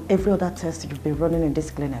different from every other test you've been running in this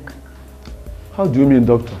clinic. How do you mean,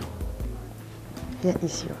 doctor? Here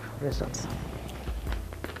is your result.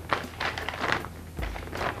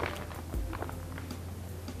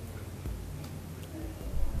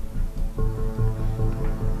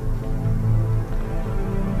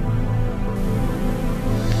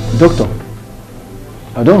 Doctor,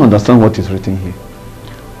 I don't understand what is written here.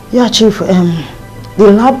 Yeah, Chief.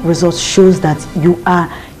 The lab result shows that you are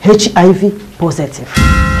HIV positive.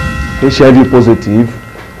 HIV positive?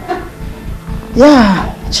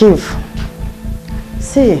 Yeah, Chief.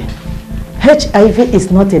 See, HIV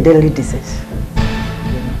is not a deadly disease.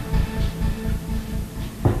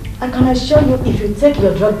 I can assure you, if you take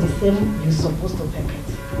your drug the same you're supposed to take it,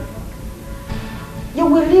 you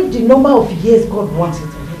will live the number of years God wants you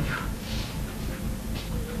to live.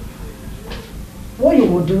 What you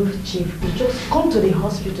will do, Chief, is just come to the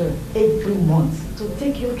hospital every month to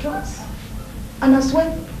take your drugs. And as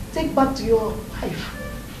well, take back to your life.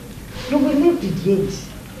 You will live the age.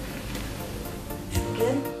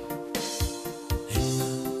 Okay?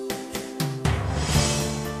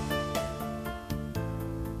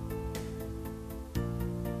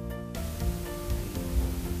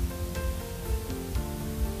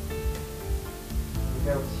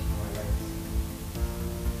 felt you were right.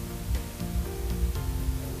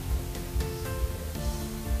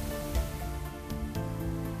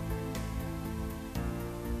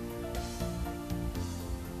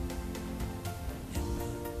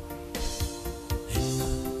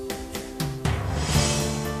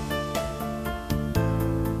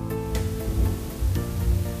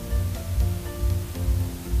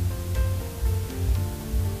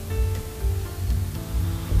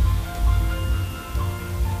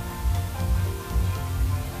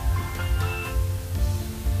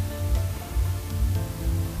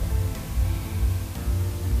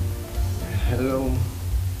 Hello.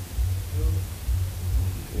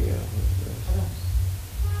 Yeah.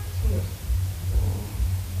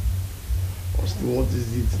 Austin, what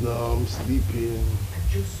is it now? I'm sleeping. I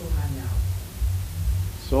just saw her now.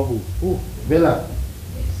 Saw who? Oh, Bella.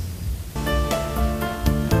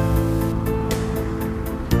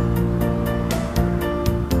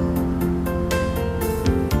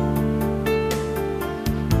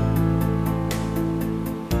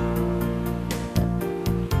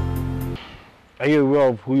 Are you aware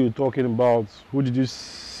of who you're talking about? Who did you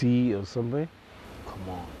see or something? Come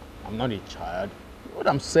on, I'm not a child. What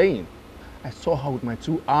I'm saying, I saw her with my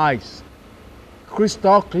 2 eyes,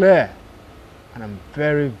 crystal clear, and I'm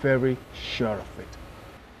very, very sure of it.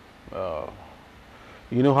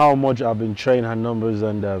 You know how much I've been trying her numbers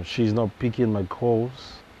and she's not picking my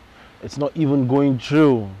calls. It's not even going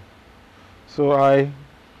through. So I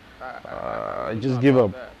just give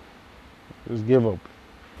up. Just give up.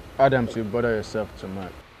 Adams, you bother yourself too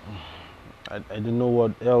much. I didn't know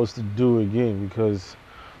what else to do again because,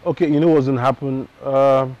 okay, you know what's gonna happen?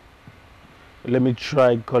 Let me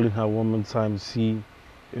try calling her one more time, see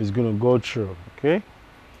if it's gonna go through, okay?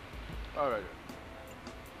 All right.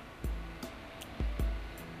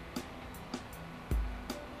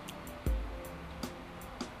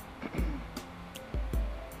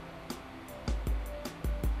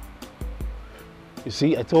 You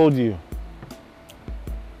see, I told you.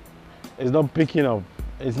 It's not picking up.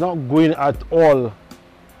 It's not going at all.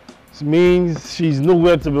 It means she's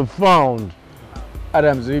nowhere to be found.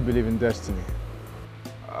 Adams, do you believe in destiny?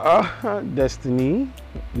 Destiny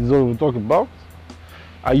is what we talk about.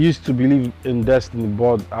 I used to believe in destiny,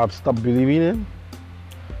 but I've stopped believing in it.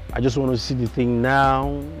 I just want to see the thing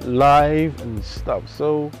now, live and stuff.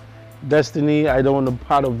 So, destiny, I don't want a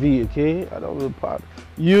part of it, okay? I don't want a part.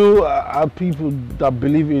 You are people that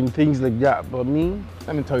believe in things like that, but me?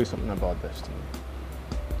 Let me tell you something about destiny.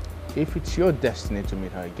 If it's your destiny to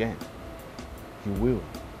meet her again, you will,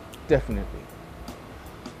 definitely.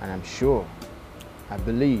 And I'm sure, I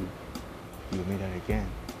believe, you'll meet her again.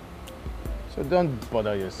 So don't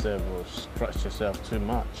bother yourself or stress yourself too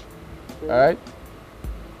much, all right?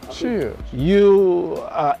 Chill. You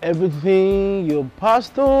are everything, you're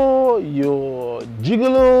pastor, you're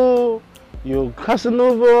gigolo, you're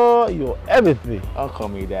Casanova, you're everything. Don't call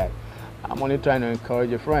me that. I'm only trying to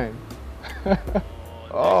encourage a friend.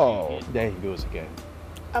 Oh. There he goes again.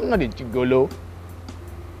 I'm not a gigolo.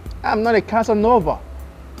 I'm not a Casanova.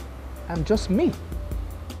 I'm just me,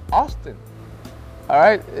 Austin. All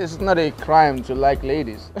right? It's not a crime to like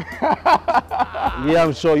ladies. Yeah,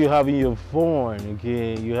 I'm sure you're having your phone,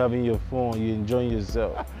 okay? You're having your phone, you're enjoying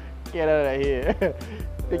yourself. Get out of here.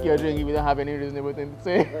 Take your drink if you don't have any reasonable thing to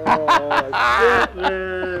say.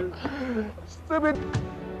 Stupid.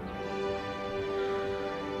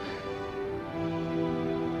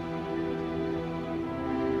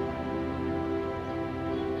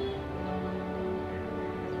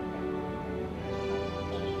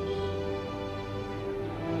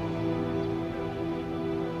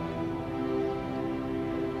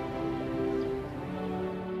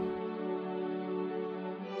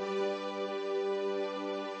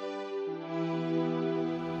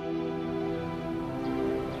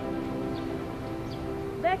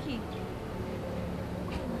 Becky,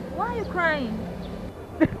 why are you crying?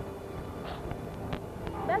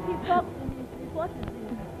 Becky, talk to me, please. What is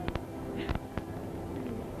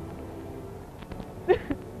it?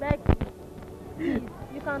 Becky, please,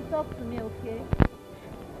 you can talk to me, okay?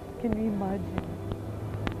 Can you imagine?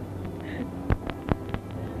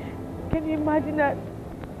 Can you imagine that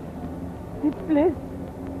the place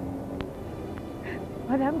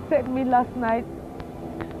Madam sent me last night?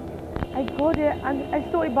 I go there and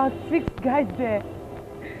I saw about 6 guys there.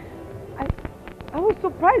 I was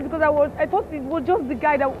surprised because I thought it was just the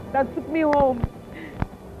guy that took me home.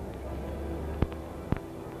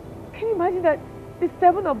 Can you imagine that the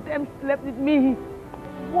 7 of them slept with me?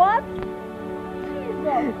 What?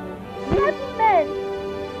 Jesus! 7 men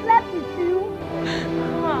slept with you?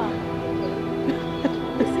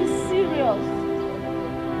 This is serious.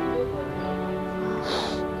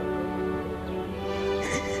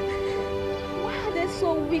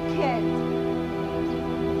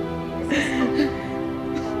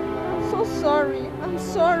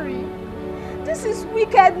 This is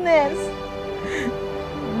wickedness. I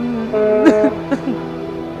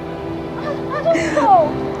don't know.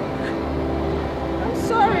 I'm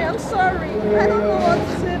sorry. I don't know what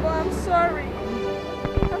to say, but I'm sorry.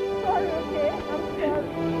 I'm sorry, okay? I'm sorry.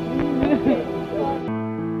 Okay, sorry.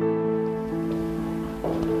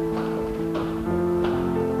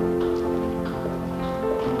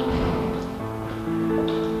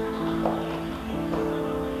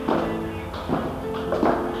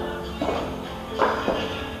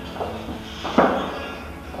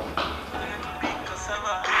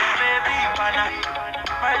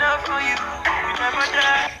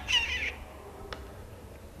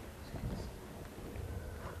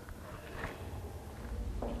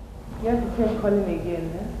 You have to keep calling again,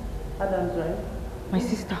 eh? Adam's right. My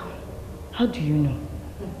sister, how do you know?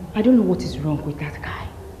 I don't know what is wrong with that guy.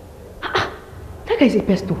 That guy is a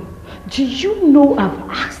pesto. Do you know I've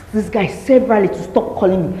asked this guy severally to stop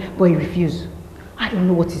calling me, but he refused. I don't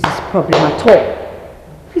know what is his problem at all.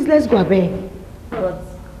 Please, let's go, abeg. But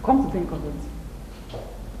come to think of it,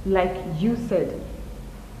 like you said,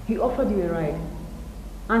 he offered you a ride.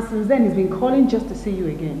 And since then, he's been calling just to see you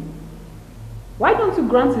again. Why don't you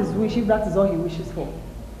grant his wish if that is all he wishes for?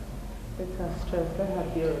 Let her stress, let her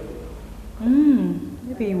deal with it.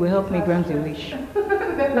 Maybe he will help me grant the wish.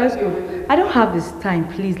 Let's go. I don't have this time,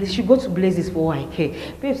 please. Let's go to Blazes for all I care.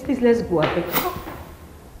 Babes, please, let's go.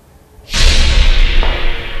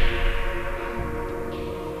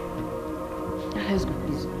 Let's go,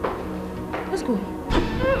 please. Let's go.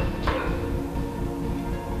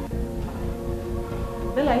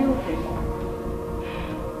 Bella, are you okay?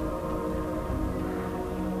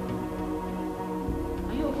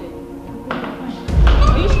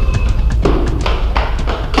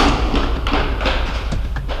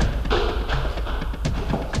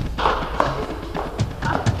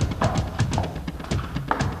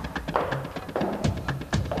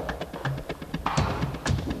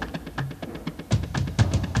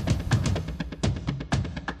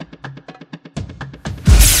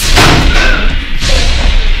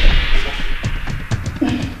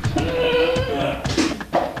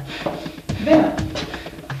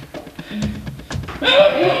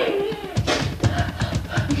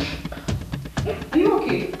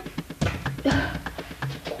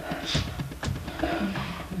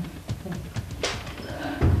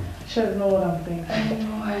 Sure, know what I'm thinking. I don't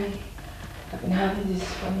know why I've been having this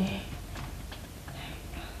funny.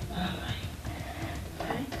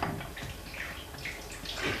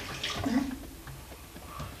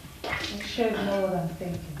 You sure know what I'm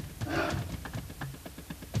thinking.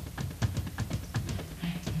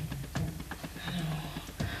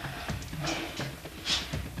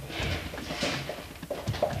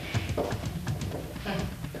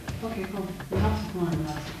 Okay, come. We have to go and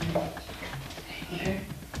relax. Okay?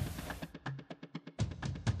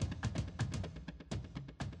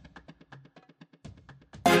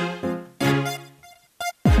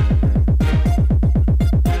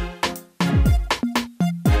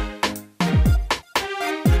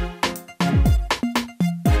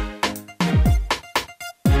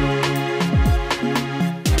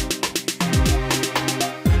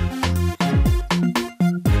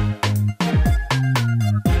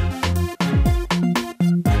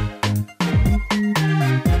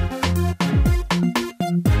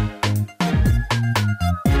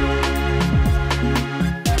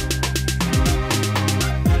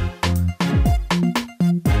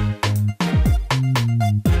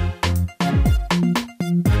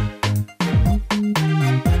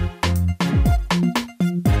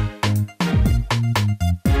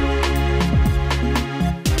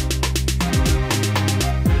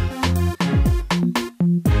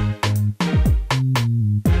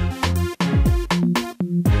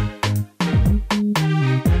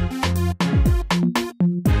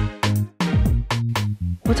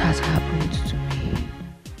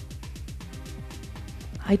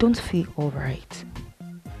 I don't feel alright.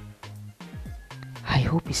 I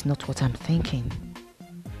hope it's not what I'm thinking.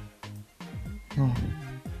 No.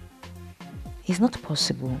 It's not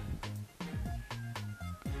possible.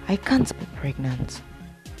 I can't be pregnant.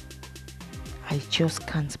 I just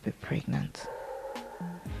can't be pregnant.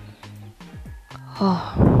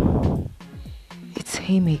 Oh, it's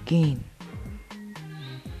him again.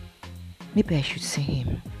 Maybe I should see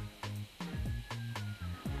him.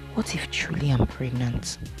 What if truly I'm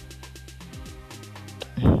pregnant?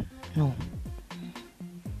 No.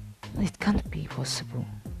 It can't be possible.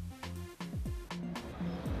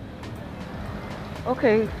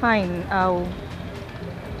 Okay, fine. I'll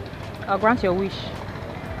grant your wish.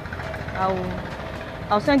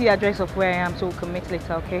 I'll send the address of where I am so we can meet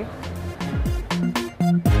later, okay?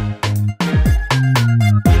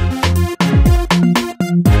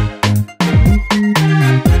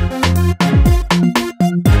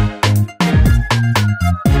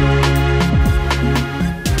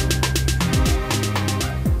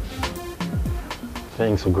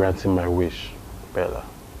 Thanks for granting my wish, Bella.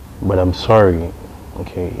 But I'm sorry,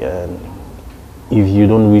 okay, and if you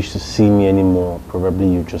don't wish to see me anymore, probably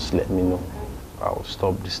you just let me know. I'll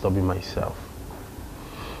stop disturbing myself.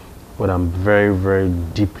 But I'm very, very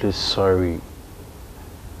deeply sorry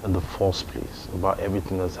in the first place about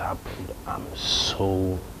everything that's happened. I'm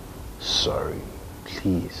so sorry.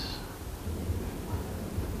 Please.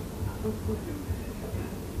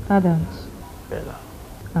 Adams. Bella.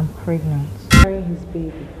 I'm pregnant. Carrying his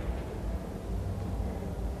baby.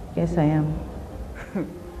 Yes, I am.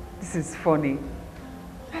 This is funny.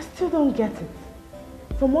 I still don't get it.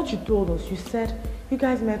 From what you told us, you said you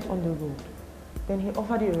guys met on the road. Then he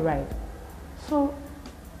offered you a ride. So,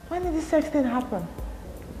 when did this sex thing happen?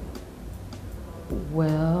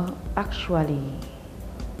 Well, actually,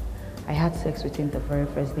 I had sex with him the very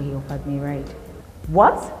first day he offered me a ride.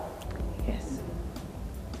 What? Yes.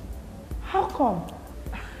 How come?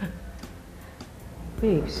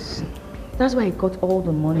 Babes, that's why I got all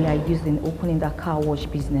the money I used in opening that car wash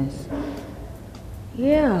business.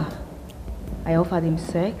 Yeah. I offered him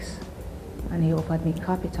sex, and he offered me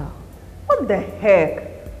capital. What the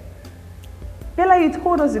heck? Bella, you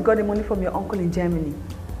told us you got the money from your uncle in Germany.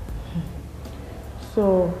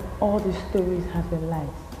 So, all these stories have been lies.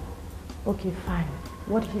 Okay, fine.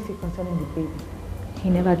 What did he say concerning the baby? He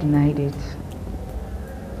never denied it.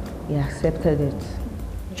 He accepted it.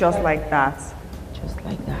 Just like that? Just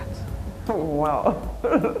like that. Oh, wow.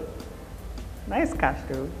 Nice cash,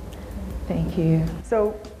 though. Thank you.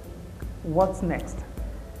 So, what's next?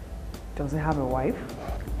 Does he have a wife?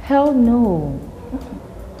 Hell no.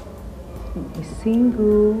 He's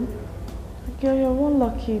single. Girl, you're one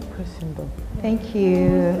lucky person though. Thank you.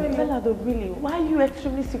 Bella, though, really, why are you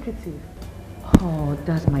extremely secretive? Oh,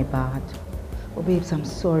 that's my bad. Oh, babes, I'm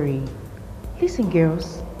sorry. Listen,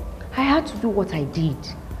 girls, I had to do what I did.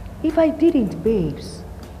 If I didn't, babes,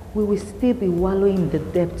 we will still be wallowing in the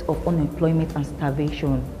depths of unemployment and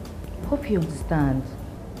starvation. Hope you understand.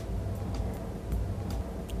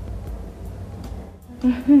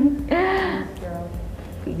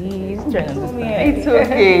 Please, try to understand. It's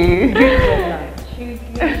okay.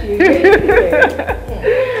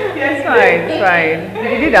 It's fine, it's fine. The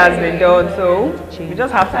deed has been done, so we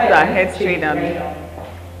just have to put our heads straight and...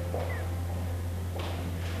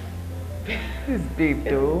 This babe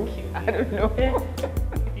though, I don't know.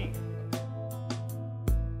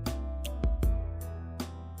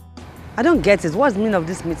 I don't get it. What's the meaning of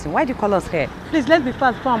this meeting? Why do you call us here? Please, let's be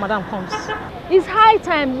fast before Madam comes. It's high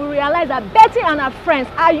time we realize that Betty and her friends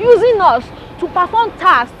are using us to perform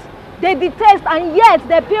tasks they detest, and yet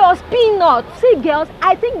they pay us peanuts. See, girls,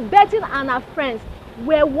 I think Betty and her friends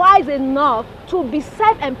were wise enough to be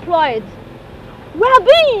self-employed. We are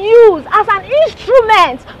being used as an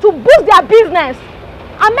instrument to boost their business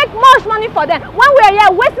and make much money for them when we are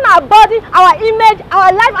here wasting our body, our image,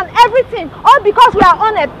 our life and everything, all because we are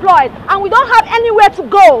unemployed and we don't have anywhere to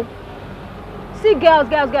go. See, girls,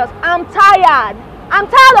 I'm tired. I'm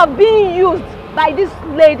tired of being used by these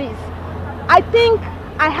ladies. I think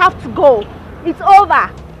I have to go. It's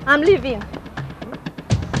over. I'm leaving.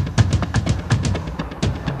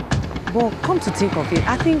 But come to think of it,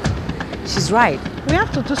 I think she's right. We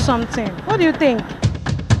have to do something. What do you think?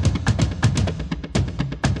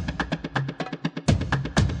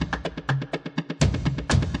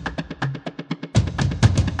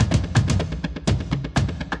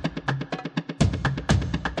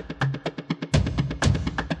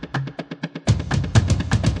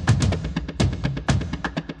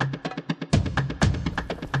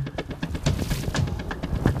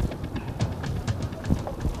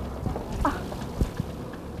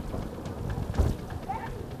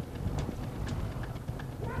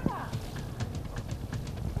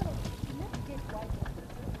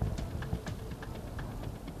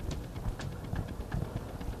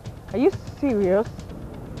 Are you serious?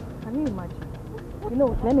 Can you imagine? You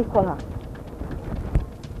know, let me call her.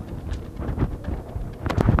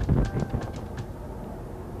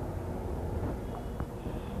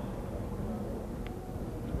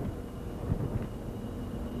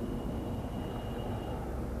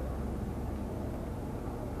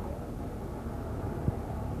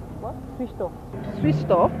 What? Switched off. Switched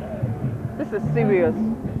off? This is serious.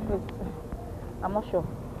 I'm not sure.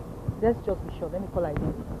 Let's just be sure. Let me call her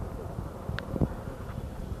again.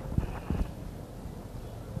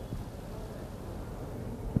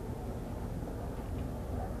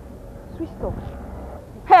 Switched off.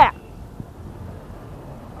 Hey!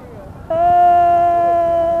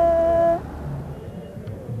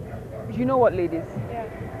 You know what, ladies? Yeah.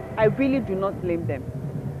 I really do not blame them.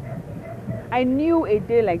 I knew a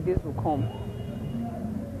day like this would come.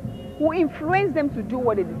 who influence them to do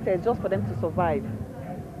what they detest just for them to survive.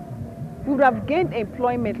 We would have gained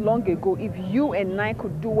employment long ago if you and I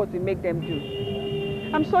could do what we make them do.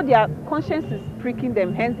 I'm sure their conscience is pricking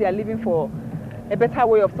them, hence they are living for a better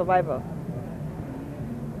way of survival.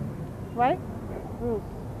 Right? Bruce,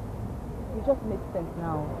 you just make sense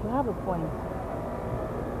now. You have a point.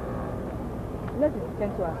 Let's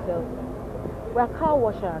pretend to ourselves. We are car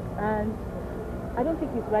washers, and I don't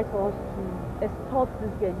think it's right for us to extort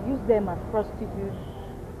these girls, use them as prostitutes.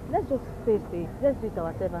 Let's just face it. Let's do it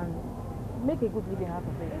ourselves and make a good living out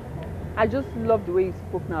of it. I just love the way you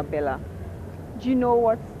spoke now, Bella. Do you know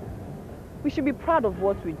what? We should be proud of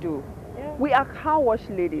what we do. Yeah. We are car wash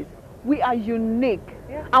ladies. We are unique.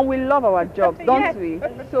 Yeah. And we love our jobs, don't Yes. we?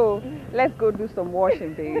 So let's go do some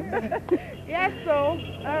washing, babe. Yes, so.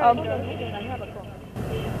 I have a call.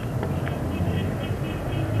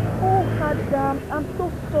 Oh, Adam, I'm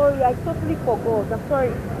so sorry. I totally forgot. I'm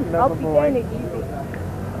sorry. I'll be there in a jiffy.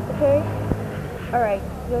 Okay? Alright,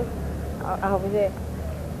 just I'll be there.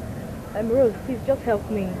 Rose, please just help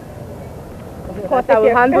me. Of course, I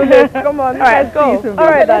will handle it. Come on, let's go.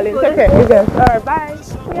 Alright, darling. Take care. You guys. Alright, bye.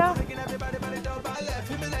 Yeah. I'm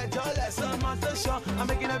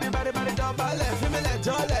making everybody body double left. Feel me like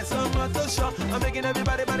Jolly, summer to show. I'm making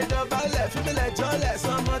everybody body double left. Feel me like Jolly,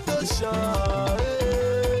 summer to show.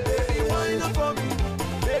 Baby, wine up for me.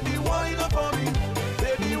 Baby, wine up for me.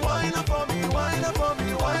 Baby, wine up for me. Wine up for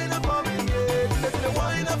me. Wine up for me. Yeah, let's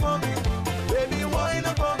wine up for me. Baby, wine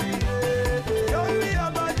up for me. Show me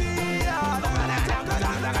your body.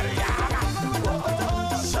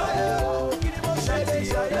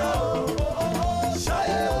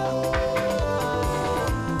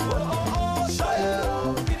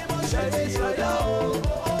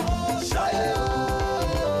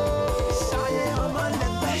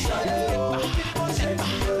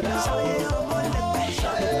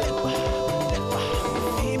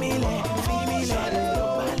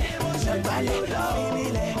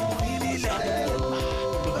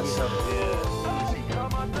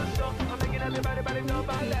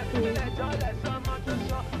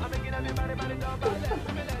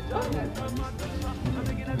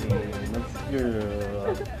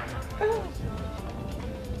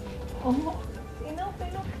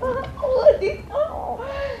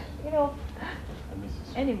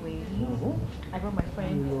 Anyway, I brought my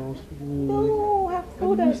friend. No, I've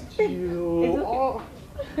told her. It's okay.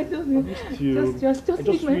 Just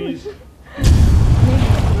leave my room.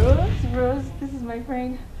 Rose, this is my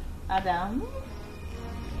friend Adam.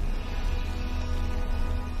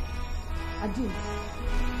 Adim.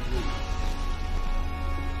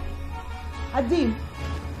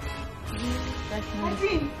 That's me.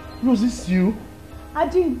 Adim. Rose, is this you?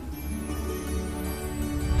 Adim.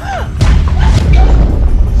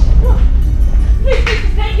 Please,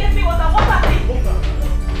 can you get me water? Water, please.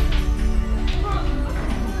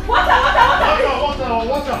 Water.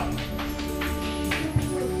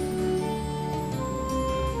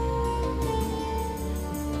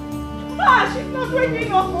 Ah, she's not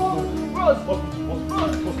waking up. Rose.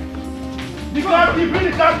 The car key, bring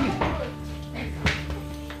the car key.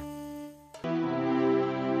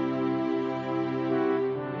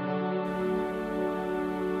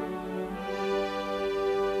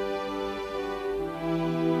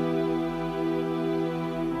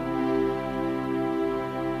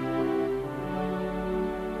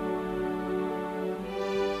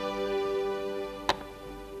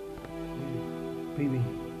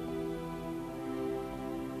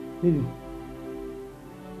 Baby.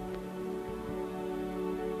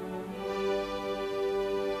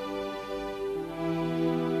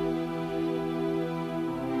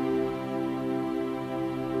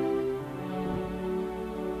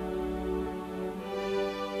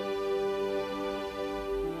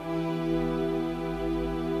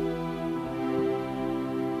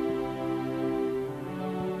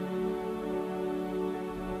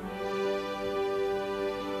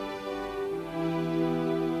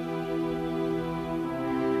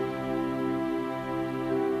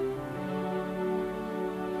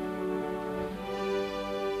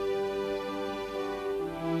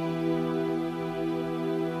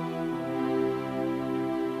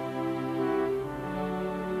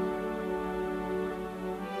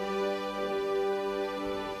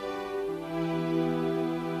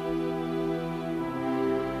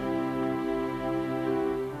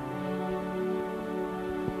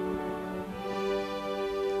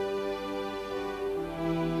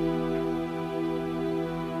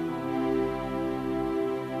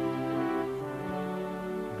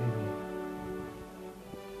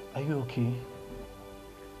 Are you okay?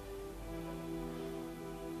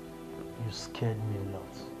 You scared me a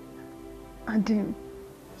lot. Adim.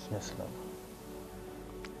 Yes, love.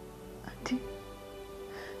 Adim.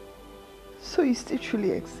 So you still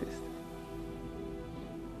truly exist?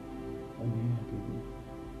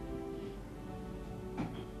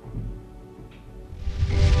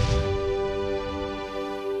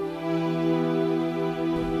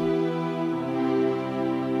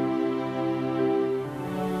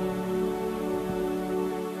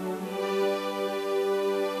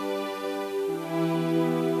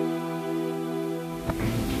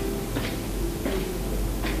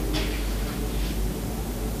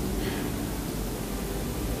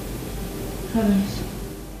 Heavens,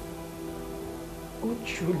 who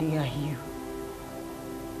truly are you?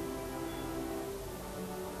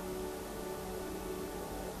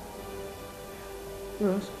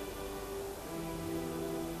 Rose?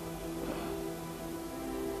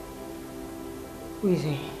 Who is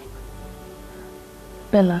he?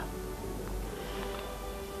 Bella,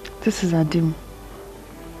 this is Adim,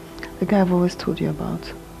 the guy I've always told you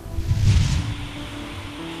about.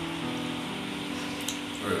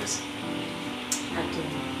 Rose.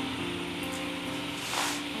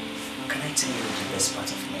 Can I tell you the best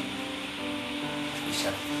part of me, which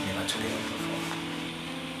I've never told you before?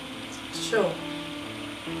 Sure.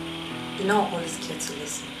 You know I'm always scared to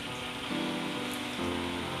listen.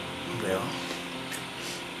 Well,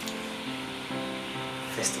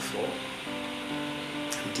 first of all,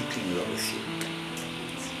 I'm deeply in love with you.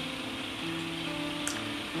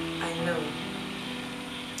 I know.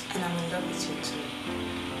 And I'm in love with you too.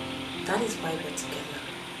 That is why we're together.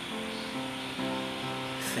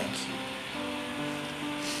 Thank you.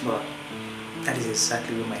 But that is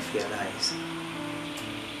exactly where my fear lies.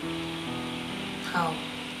 How?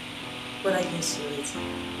 What are you insinuating?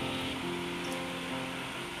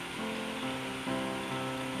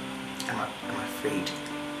 I'm afraid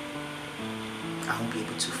I won't be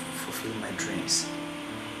able to fulfill my dreams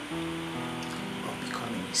of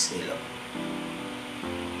becoming a sailor,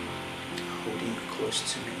 holding you close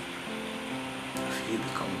to me, of you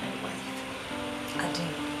becoming my wife.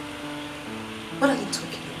 Adim, what are you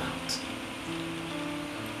talking about?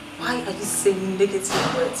 Why are you saying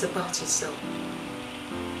negative words about yourself?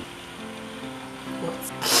 What?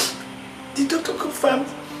 The doctor confirmed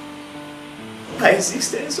my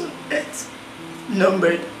existence on Earth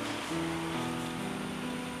numbered.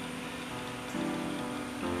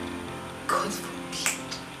 God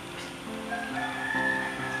forbid.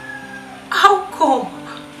 How come?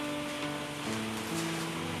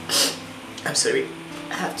 I'm sorry,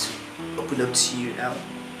 I have to open up to you now.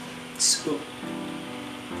 So,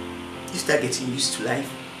 you start getting used to life.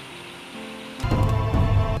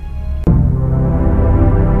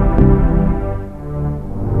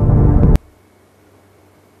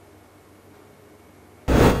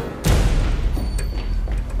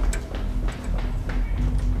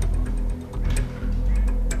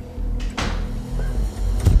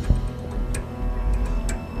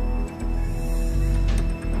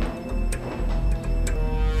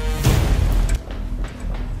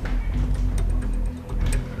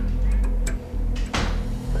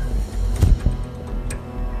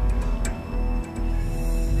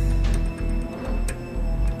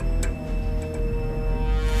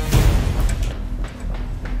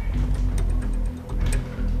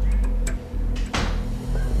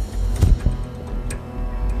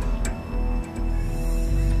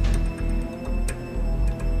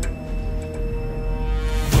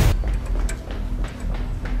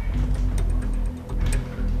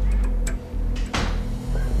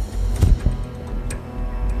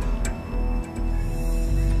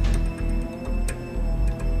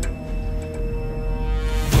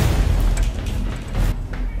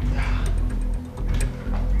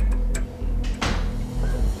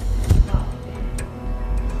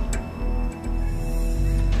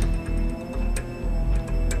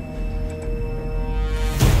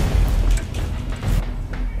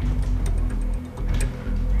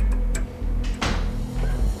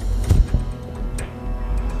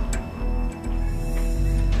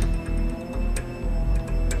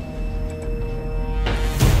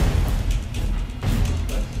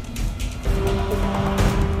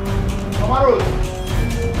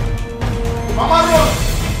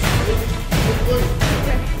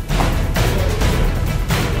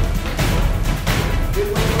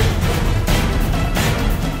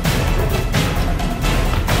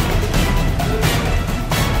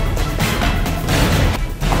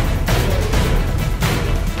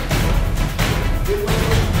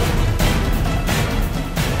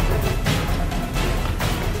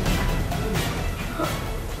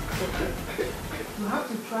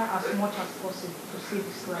 As much as possible to save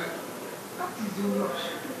his life. That is the rush.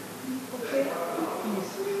 Okay.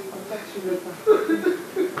 Please, I'll talk to you later.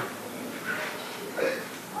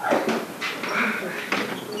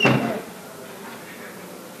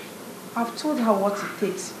 I've told her what it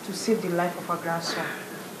takes to save the life of her grandson.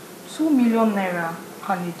 2 million naira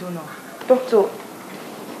and a donor. Doctor,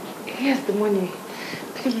 here's the money.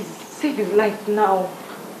 Please, save his life now.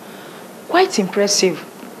 Quite impressive.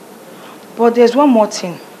 But there's one more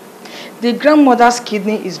thing. The grandmother's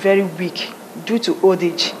kidney is very weak due to old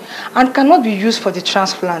age and cannot be used for the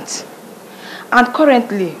transplant. And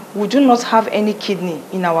currently, we do not have any kidney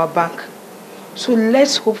in our bank. So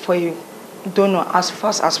let's hope for a donor as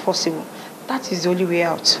fast as possible. That is the only way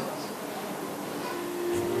out.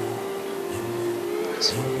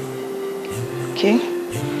 Okay?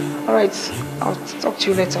 Alright, I'll talk to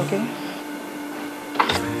you later, okay?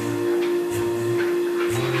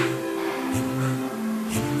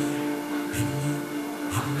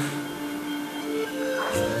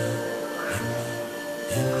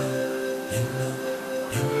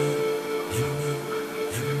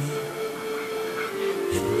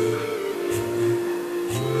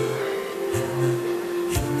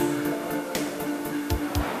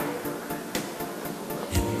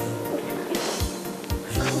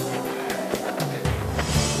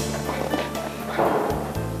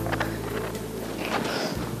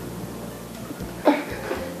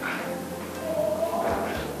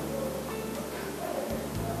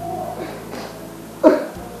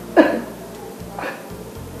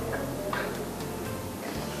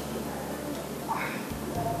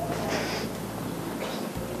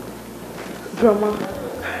 Grandma,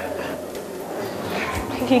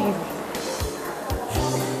 please,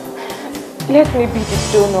 let me be the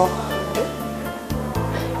donor.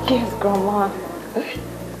 Yes, Grandma.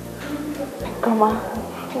 Grandma,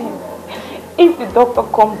 please, if the doctor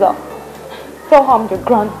comes out, tell her I'm your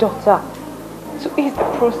granddaughter to ease the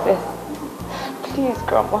process. Please,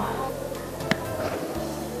 Grandma.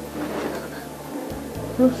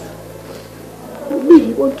 Rose, you mean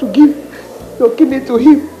you want to give your kidney to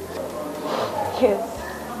him? Yes.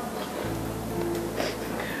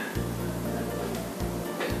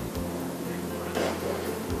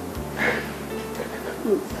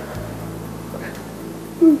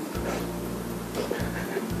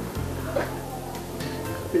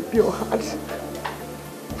 A pure heart.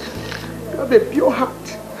 You have a pure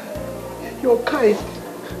heart. You're kind.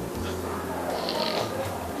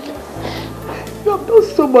 You have done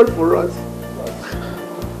so much for us.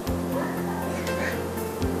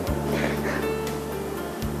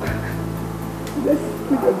 Let's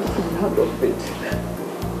put everything in the hand of faith.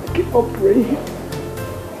 Keep on praying.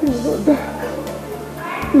 You will not die.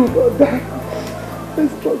 You will not die.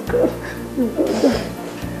 Let's trust God. You will not die.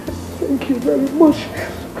 Thank you very much.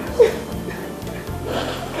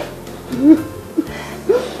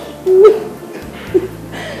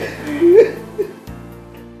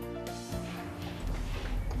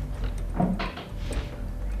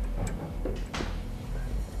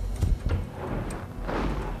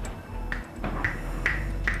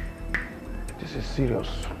 This is serious.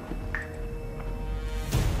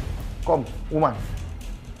 Come, woman.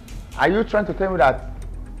 Are you trying to tell me that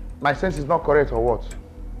my sense is not correct or what?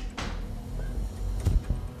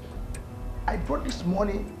 I brought this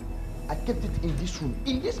money, I kept it in this room,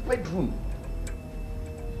 in this bedroom.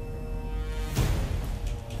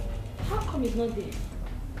 How come it's not there?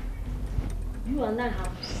 You and I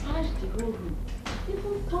have searched the whole room.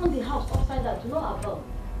 Even turned the house upside down to no avail.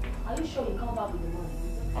 Are you sure you come back with the money?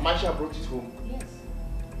 Amasha brought it home. Yes.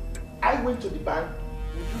 I went to the bank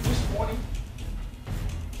with you this morning.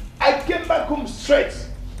 I came back home straight.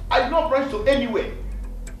 I did not branch to anywhere.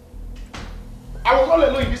 I was all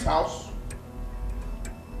alone in this house.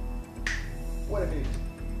 Wait a minute.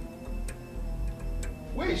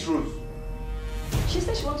 Where is Rose? She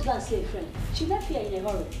said she wanted to go and see a friend. She left here in a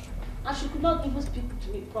hurry. And she could not even speak to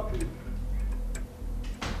me properly.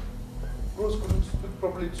 Rose couldn't speak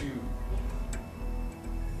properly to you.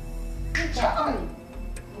 Child.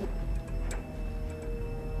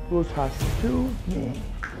 Rose has killed me.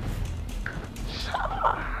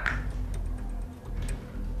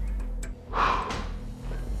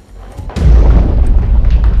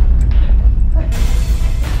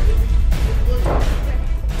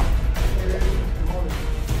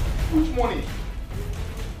 Which money?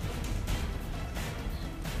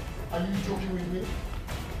 Are you joking with me?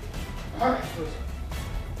 Huh?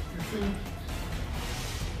 You think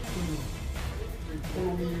you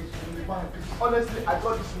follow me from the bank? Honestly, I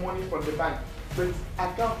got this money from the bank, but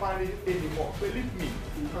I can't find it anymore. Believe me.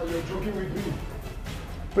 You're joking with me.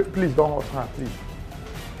 Please don't hurt her, please.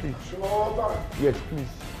 Please. Sure. Yes, please.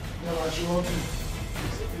 No, I should not.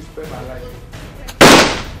 Please spare my life.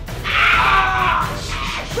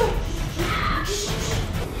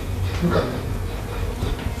 Look at me.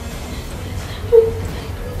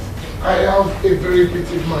 I have a very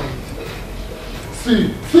petty mind.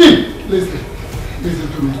 See, listen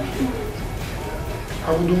to me.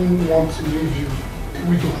 I wouldn't want to leave you a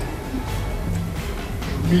widow.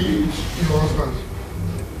 Me, your husband.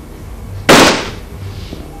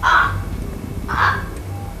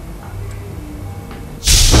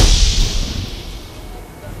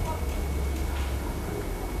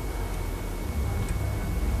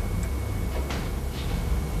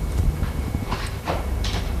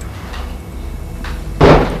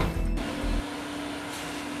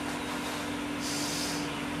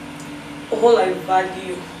 All I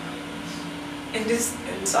value in this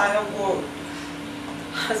entire world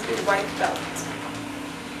has been wiped out.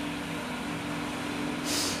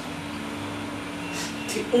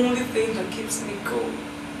 The only thing that keeps me going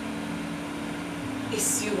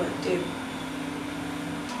is you and them.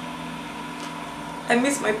 I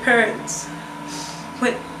miss my parents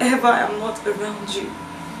whenever I'm not around you.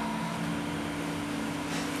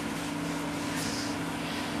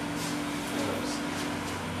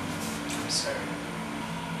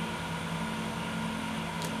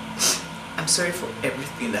 I'm sorry for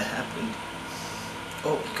everything that happened,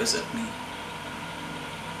 all because of me.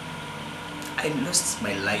 I lost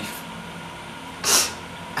my life,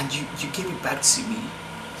 and you gave it back to me.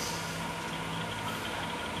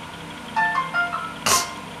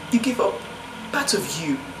 You gave up part of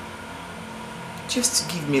you just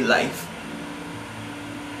to give me life.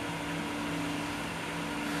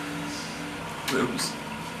 Rose,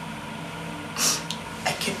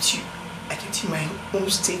 I kept you in my own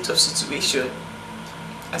state of situation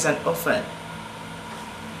as an orphan.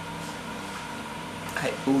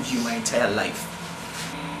 I owe you my entire life.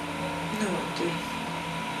 No, dude.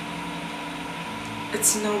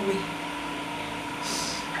 It's not me.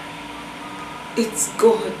 It's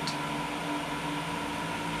God.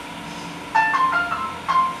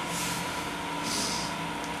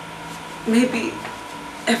 Maybe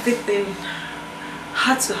everything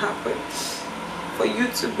had to happen for you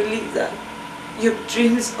to believe that your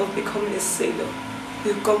dreams of becoming a sailor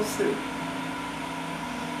will come through.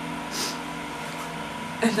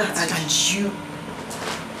 And you,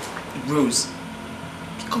 Rose,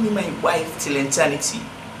 becoming my wife till eternity,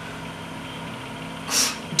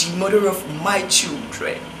 the mother of my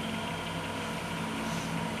children,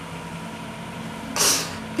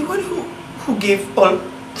 the one who gave all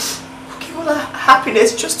her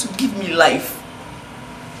happiness just to give me life.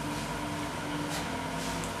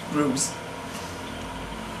 Rose,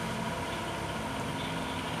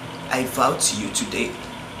 I vow to you today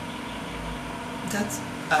that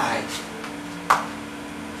I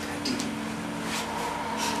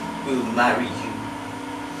will marry you.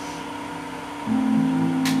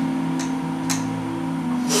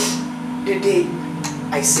 The day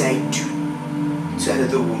I say I do to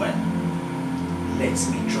another woman, let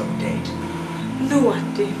me drop dead. No,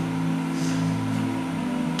 Ade.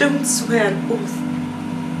 Don't swear an oath.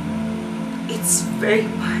 It's very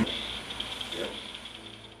bad.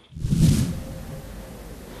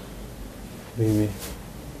 Baby,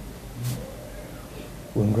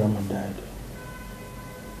 when Grandma died,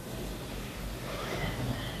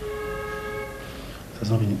 it has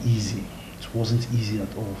not been easy. It wasn't easy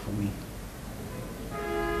at all for me.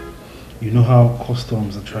 You know how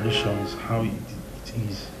customs and traditions, how it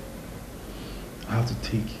is. I had to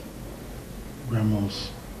take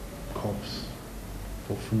Grandma's corpse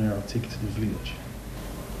for funeral, take it to the village,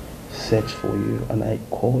 search for you, and I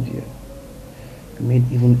called you. I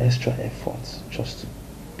made even extra efforts just to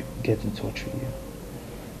get in touch with you,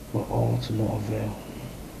 but all to no avail.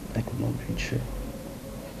 I could not reach you.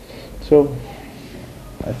 So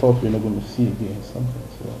I thought we were not going to see again something.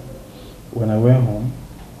 So when I went home,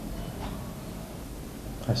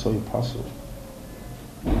 I saw your parcel.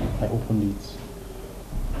 I opened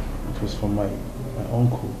it. It was from my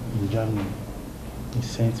uncle in Germany. He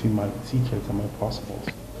sent me my ticket and my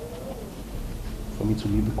passport for me to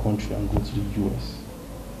leave the country and go to the US.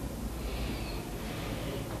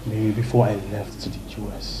 Maybe before I left to the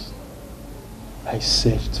US, I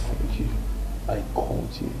searched for you. I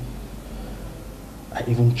called you. I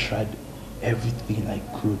even tried everything I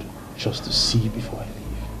could just to see you before I leave.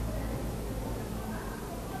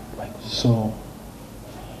 So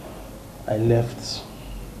I left,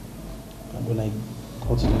 and when I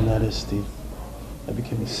got to the United States, I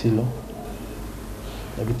became a sailor.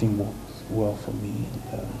 Everything worked well for me,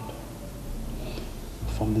 and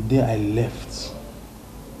from the day I left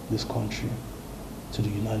this country to the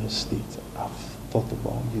United States, I've thought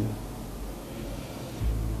about you.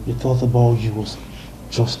 The thought about you was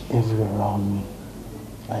just everywhere around me.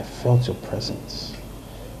 I felt your presence.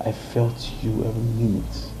 I felt you every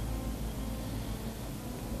minute.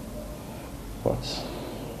 But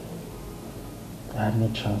I had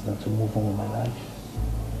no chance than to move on with my life.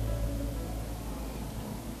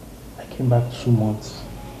 I came back 2 months,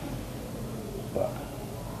 but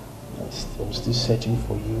I was still searching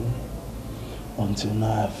for you until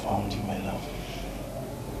now I found you, my love.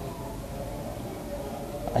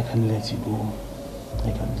 I can let you go.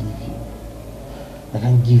 I can leave you. I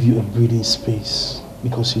can give you a breathing space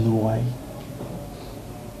because you know why?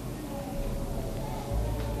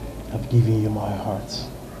 I've given you my heart,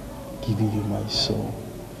 giving you my soul,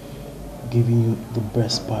 giving you the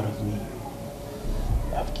best part of me.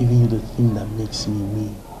 I've given you the thing that makes me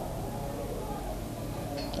me.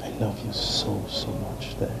 I love you so, so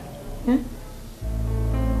much there. Yeah?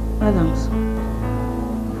 Adams,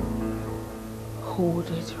 hold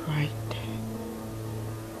it right there.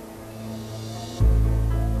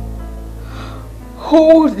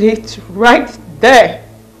 Hold it right there.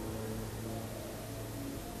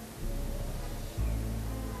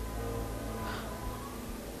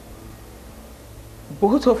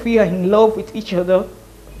 Both of you are in love with each other.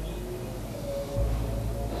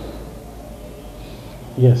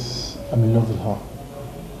 Yes, I'm in love with her,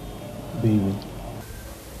 baby.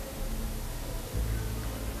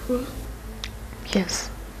 Yes.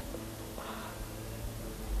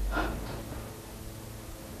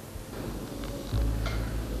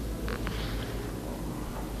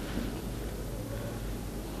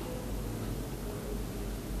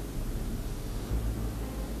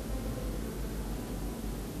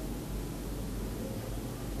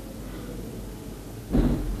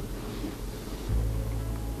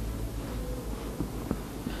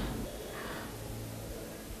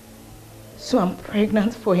 So I'm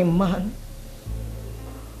pregnant for a man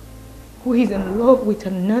who is in love with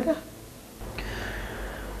another?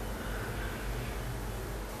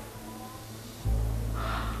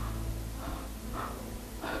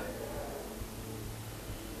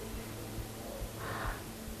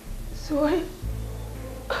 So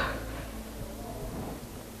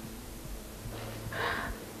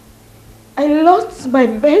I lost my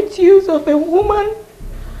virtues of a woman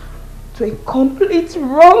to a complete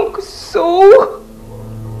wrong soul.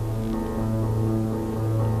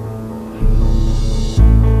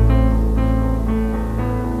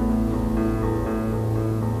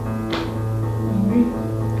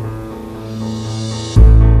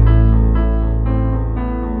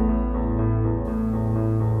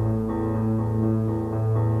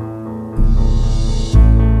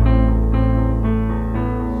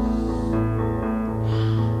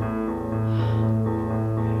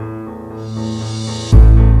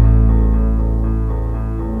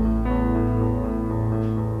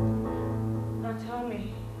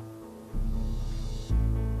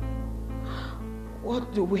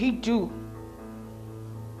 What do we do?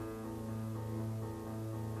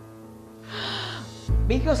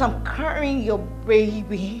 Because I'm carrying your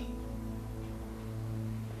baby.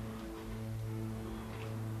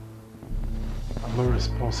 I'm not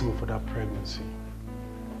responsible for that pregnancy.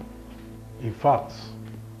 In fact,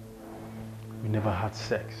 we never had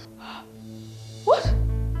sex. What?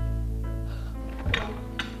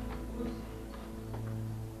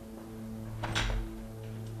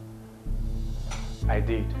 I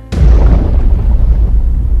did.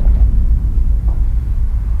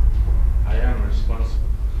 I am responsible.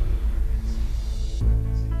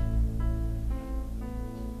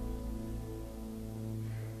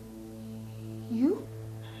 You?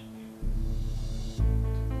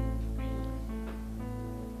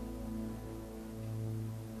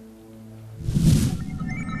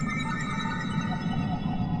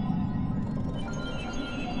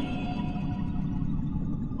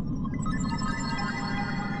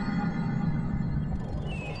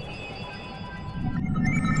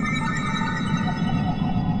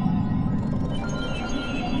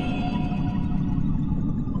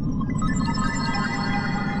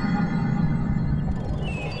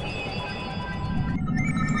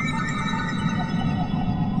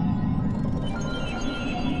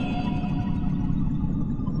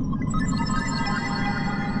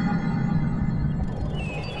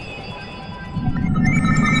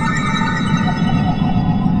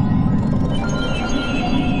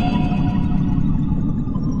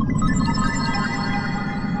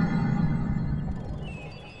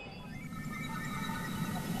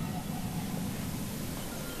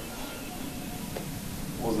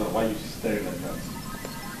 Why are you staring like that?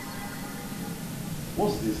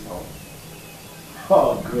 What's this now?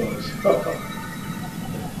 Oh gosh.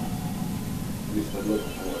 but not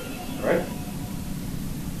before. Alright?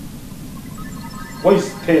 Why are you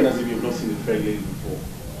staring as if you've not seen a fair lady before?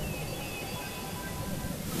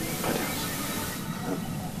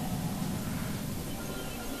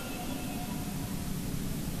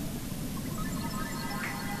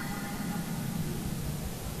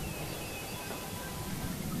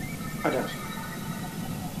 Adams,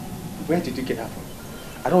 where did you get that from?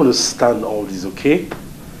 I don't understand all this, okay?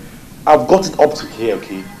 I've got it up to here,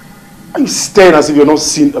 okay? Are you staring as if you've not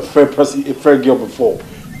seen a fair person, a fair girl before?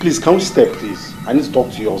 Please, can we step, please? I need to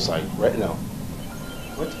talk to you outside right now.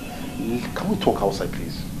 What? Can we talk outside,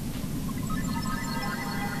 please?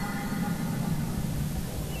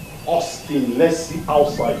 Austin, let's see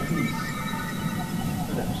outside, please.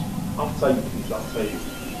 Outside, please, outside.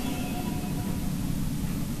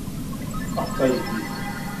 Outside, please.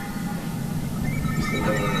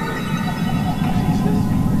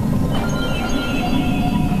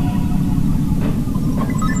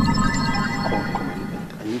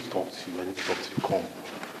 I need to talk to you. Come.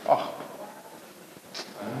 Oh.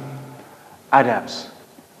 Adams,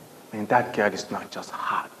 man, that girl is not just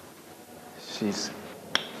hot. She's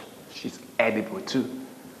edible too.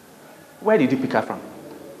 Where did you pick her from?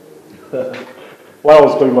 While I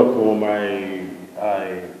was coming back home,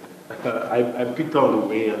 I picked her on the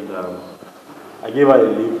way and I gave her a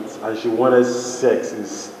lift and she wanted sex in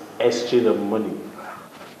exchange of money.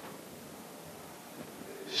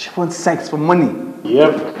 She wants sex for money?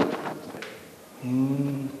 Yep.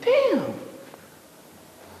 Damn.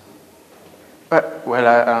 Well,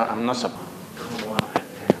 I'm not surprised. Come on,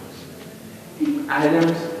 Adams.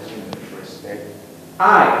 Adams is interested.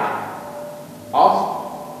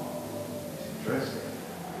 Interesting.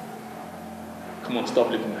 Come on, stop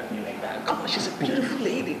looking at me like that. Come on, she's a beautiful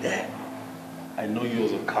lady there. I know you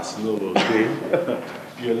as a Casanova, okay?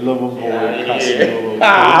 You're a lover boy, Casanova, okay?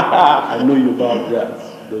 I know you about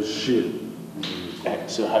that. The shit.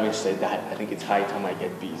 So having said that, I think it's high time I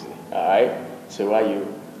get busy. Alright? So while you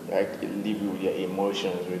leave with your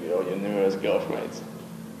emotions with all your numerous girlfriends.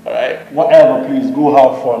 Alright? Whatever, please. Go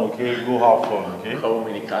have fun, okay? Go have fun, okay? How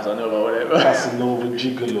many Casanova, whatever. Casanova,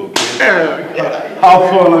 Gigolo, okay? Have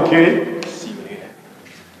fun, okay? See you later.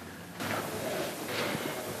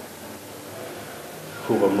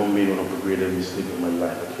 Hope I'm not made one of the greatest mistakes in my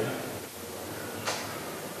life, okay?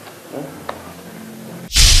 Huh?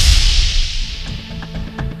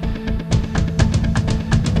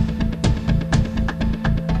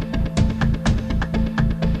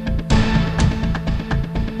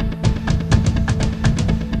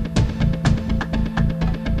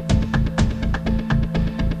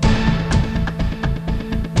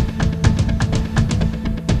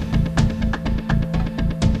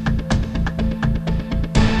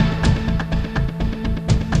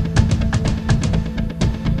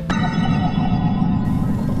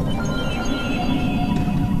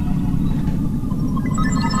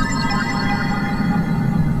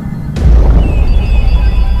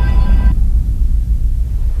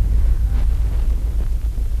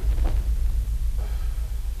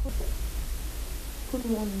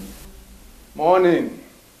 Morning.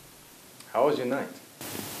 How was your night?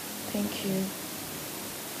 Thank you.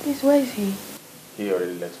 Please, where is he? He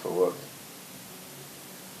already left for work.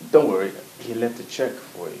 Don't worry, he left a check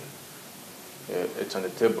for you. It's on the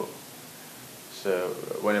table. So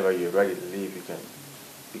whenever you're ready to leave, you can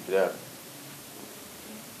pick it up.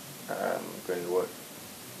 I'm going to work.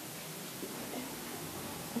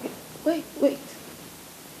 Okay. Wait.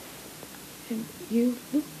 You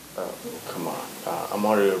look. Oh, come on. I'm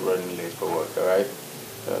already running late for work, alright?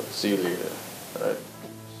 See you later, alright?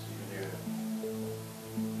 See you later.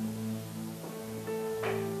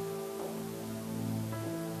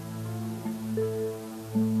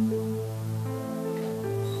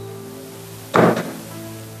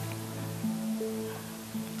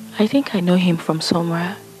 I think I know him from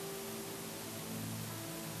somewhere.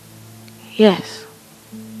 Yes.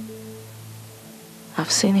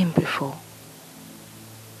 I've seen him before.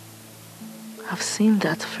 I've seen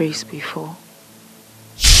that face before.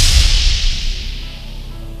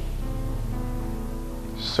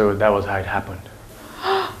 So that was how it happened.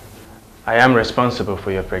 I am responsible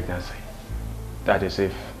for your pregnancy. That is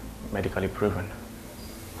if medically proven.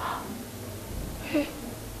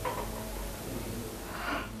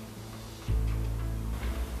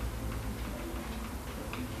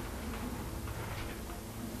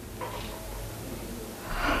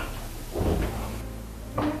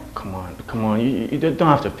 Come on, you don't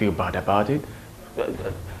have to feel bad about it.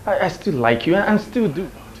 I still like you and still do.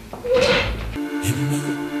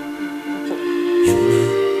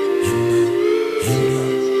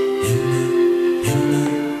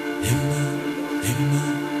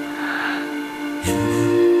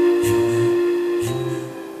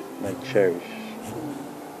 My cherish.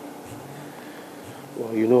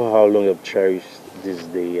 Well, you know how long I've cherished this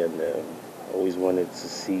day and always wanted to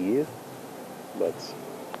see you, but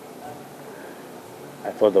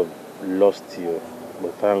I thought I've lost you,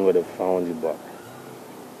 but thank God I found you back.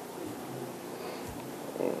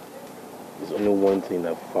 There's only one thing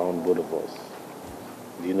that found both of us.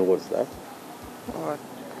 Do you know what's that? What?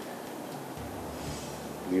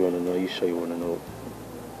 Do you want to know? Are you sure you want to know?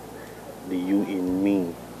 The you in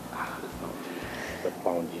me that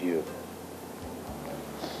found you.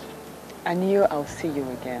 I knew I'll see you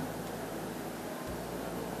again.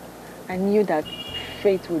 I knew that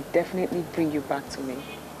fate would definitely bring you back to me.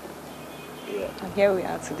 Yeah. And here we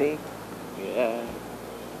are today. Yeah.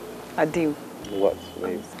 Adil. What,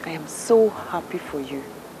 babe? I am so happy for you.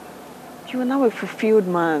 You are now a fulfilled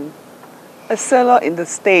man. A seller in the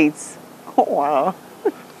States. Oh, wow.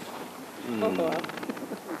 Oh, wow.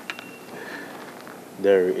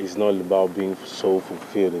 There is not about being so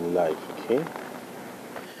fulfilled in life, okay?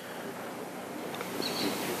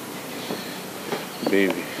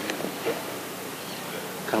 Baby,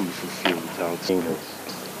 can't be fulfilled without singles.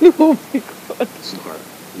 Oh my God. Sweetheart,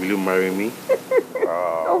 will you marry me?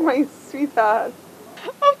 Oh my sweetheart.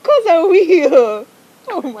 Of course I will.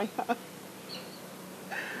 Oh my God.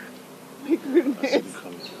 My goodness.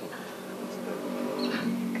 God.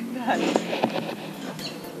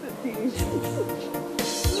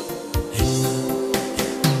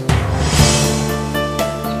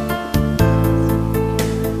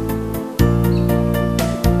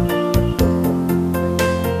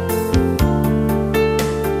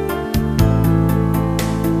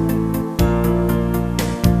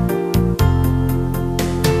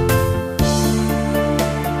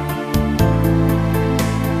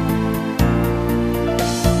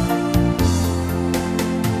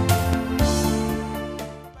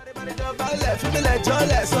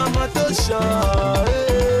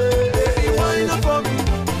 Baby, wine up for me.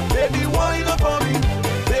 Baby, wine up for me.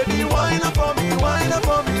 Baby, wine up for me. Wine up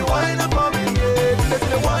for me. Wine up for me.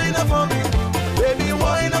 Baby, wine up for me. Baby,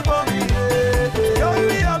 wine up for me. Show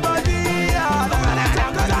me your body.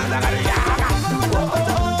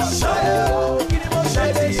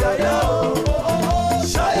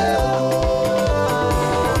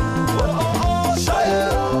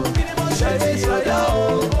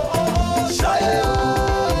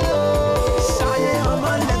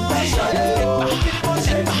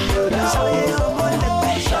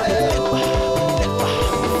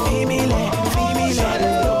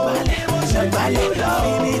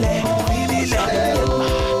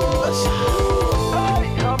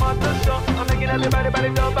 Everybody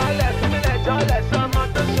jump and let me let you let some on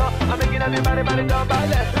the show. I'm making everybody jump and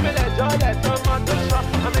let me let you let some on the show.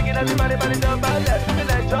 I'm making everybody jump and let me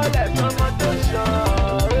let you let some on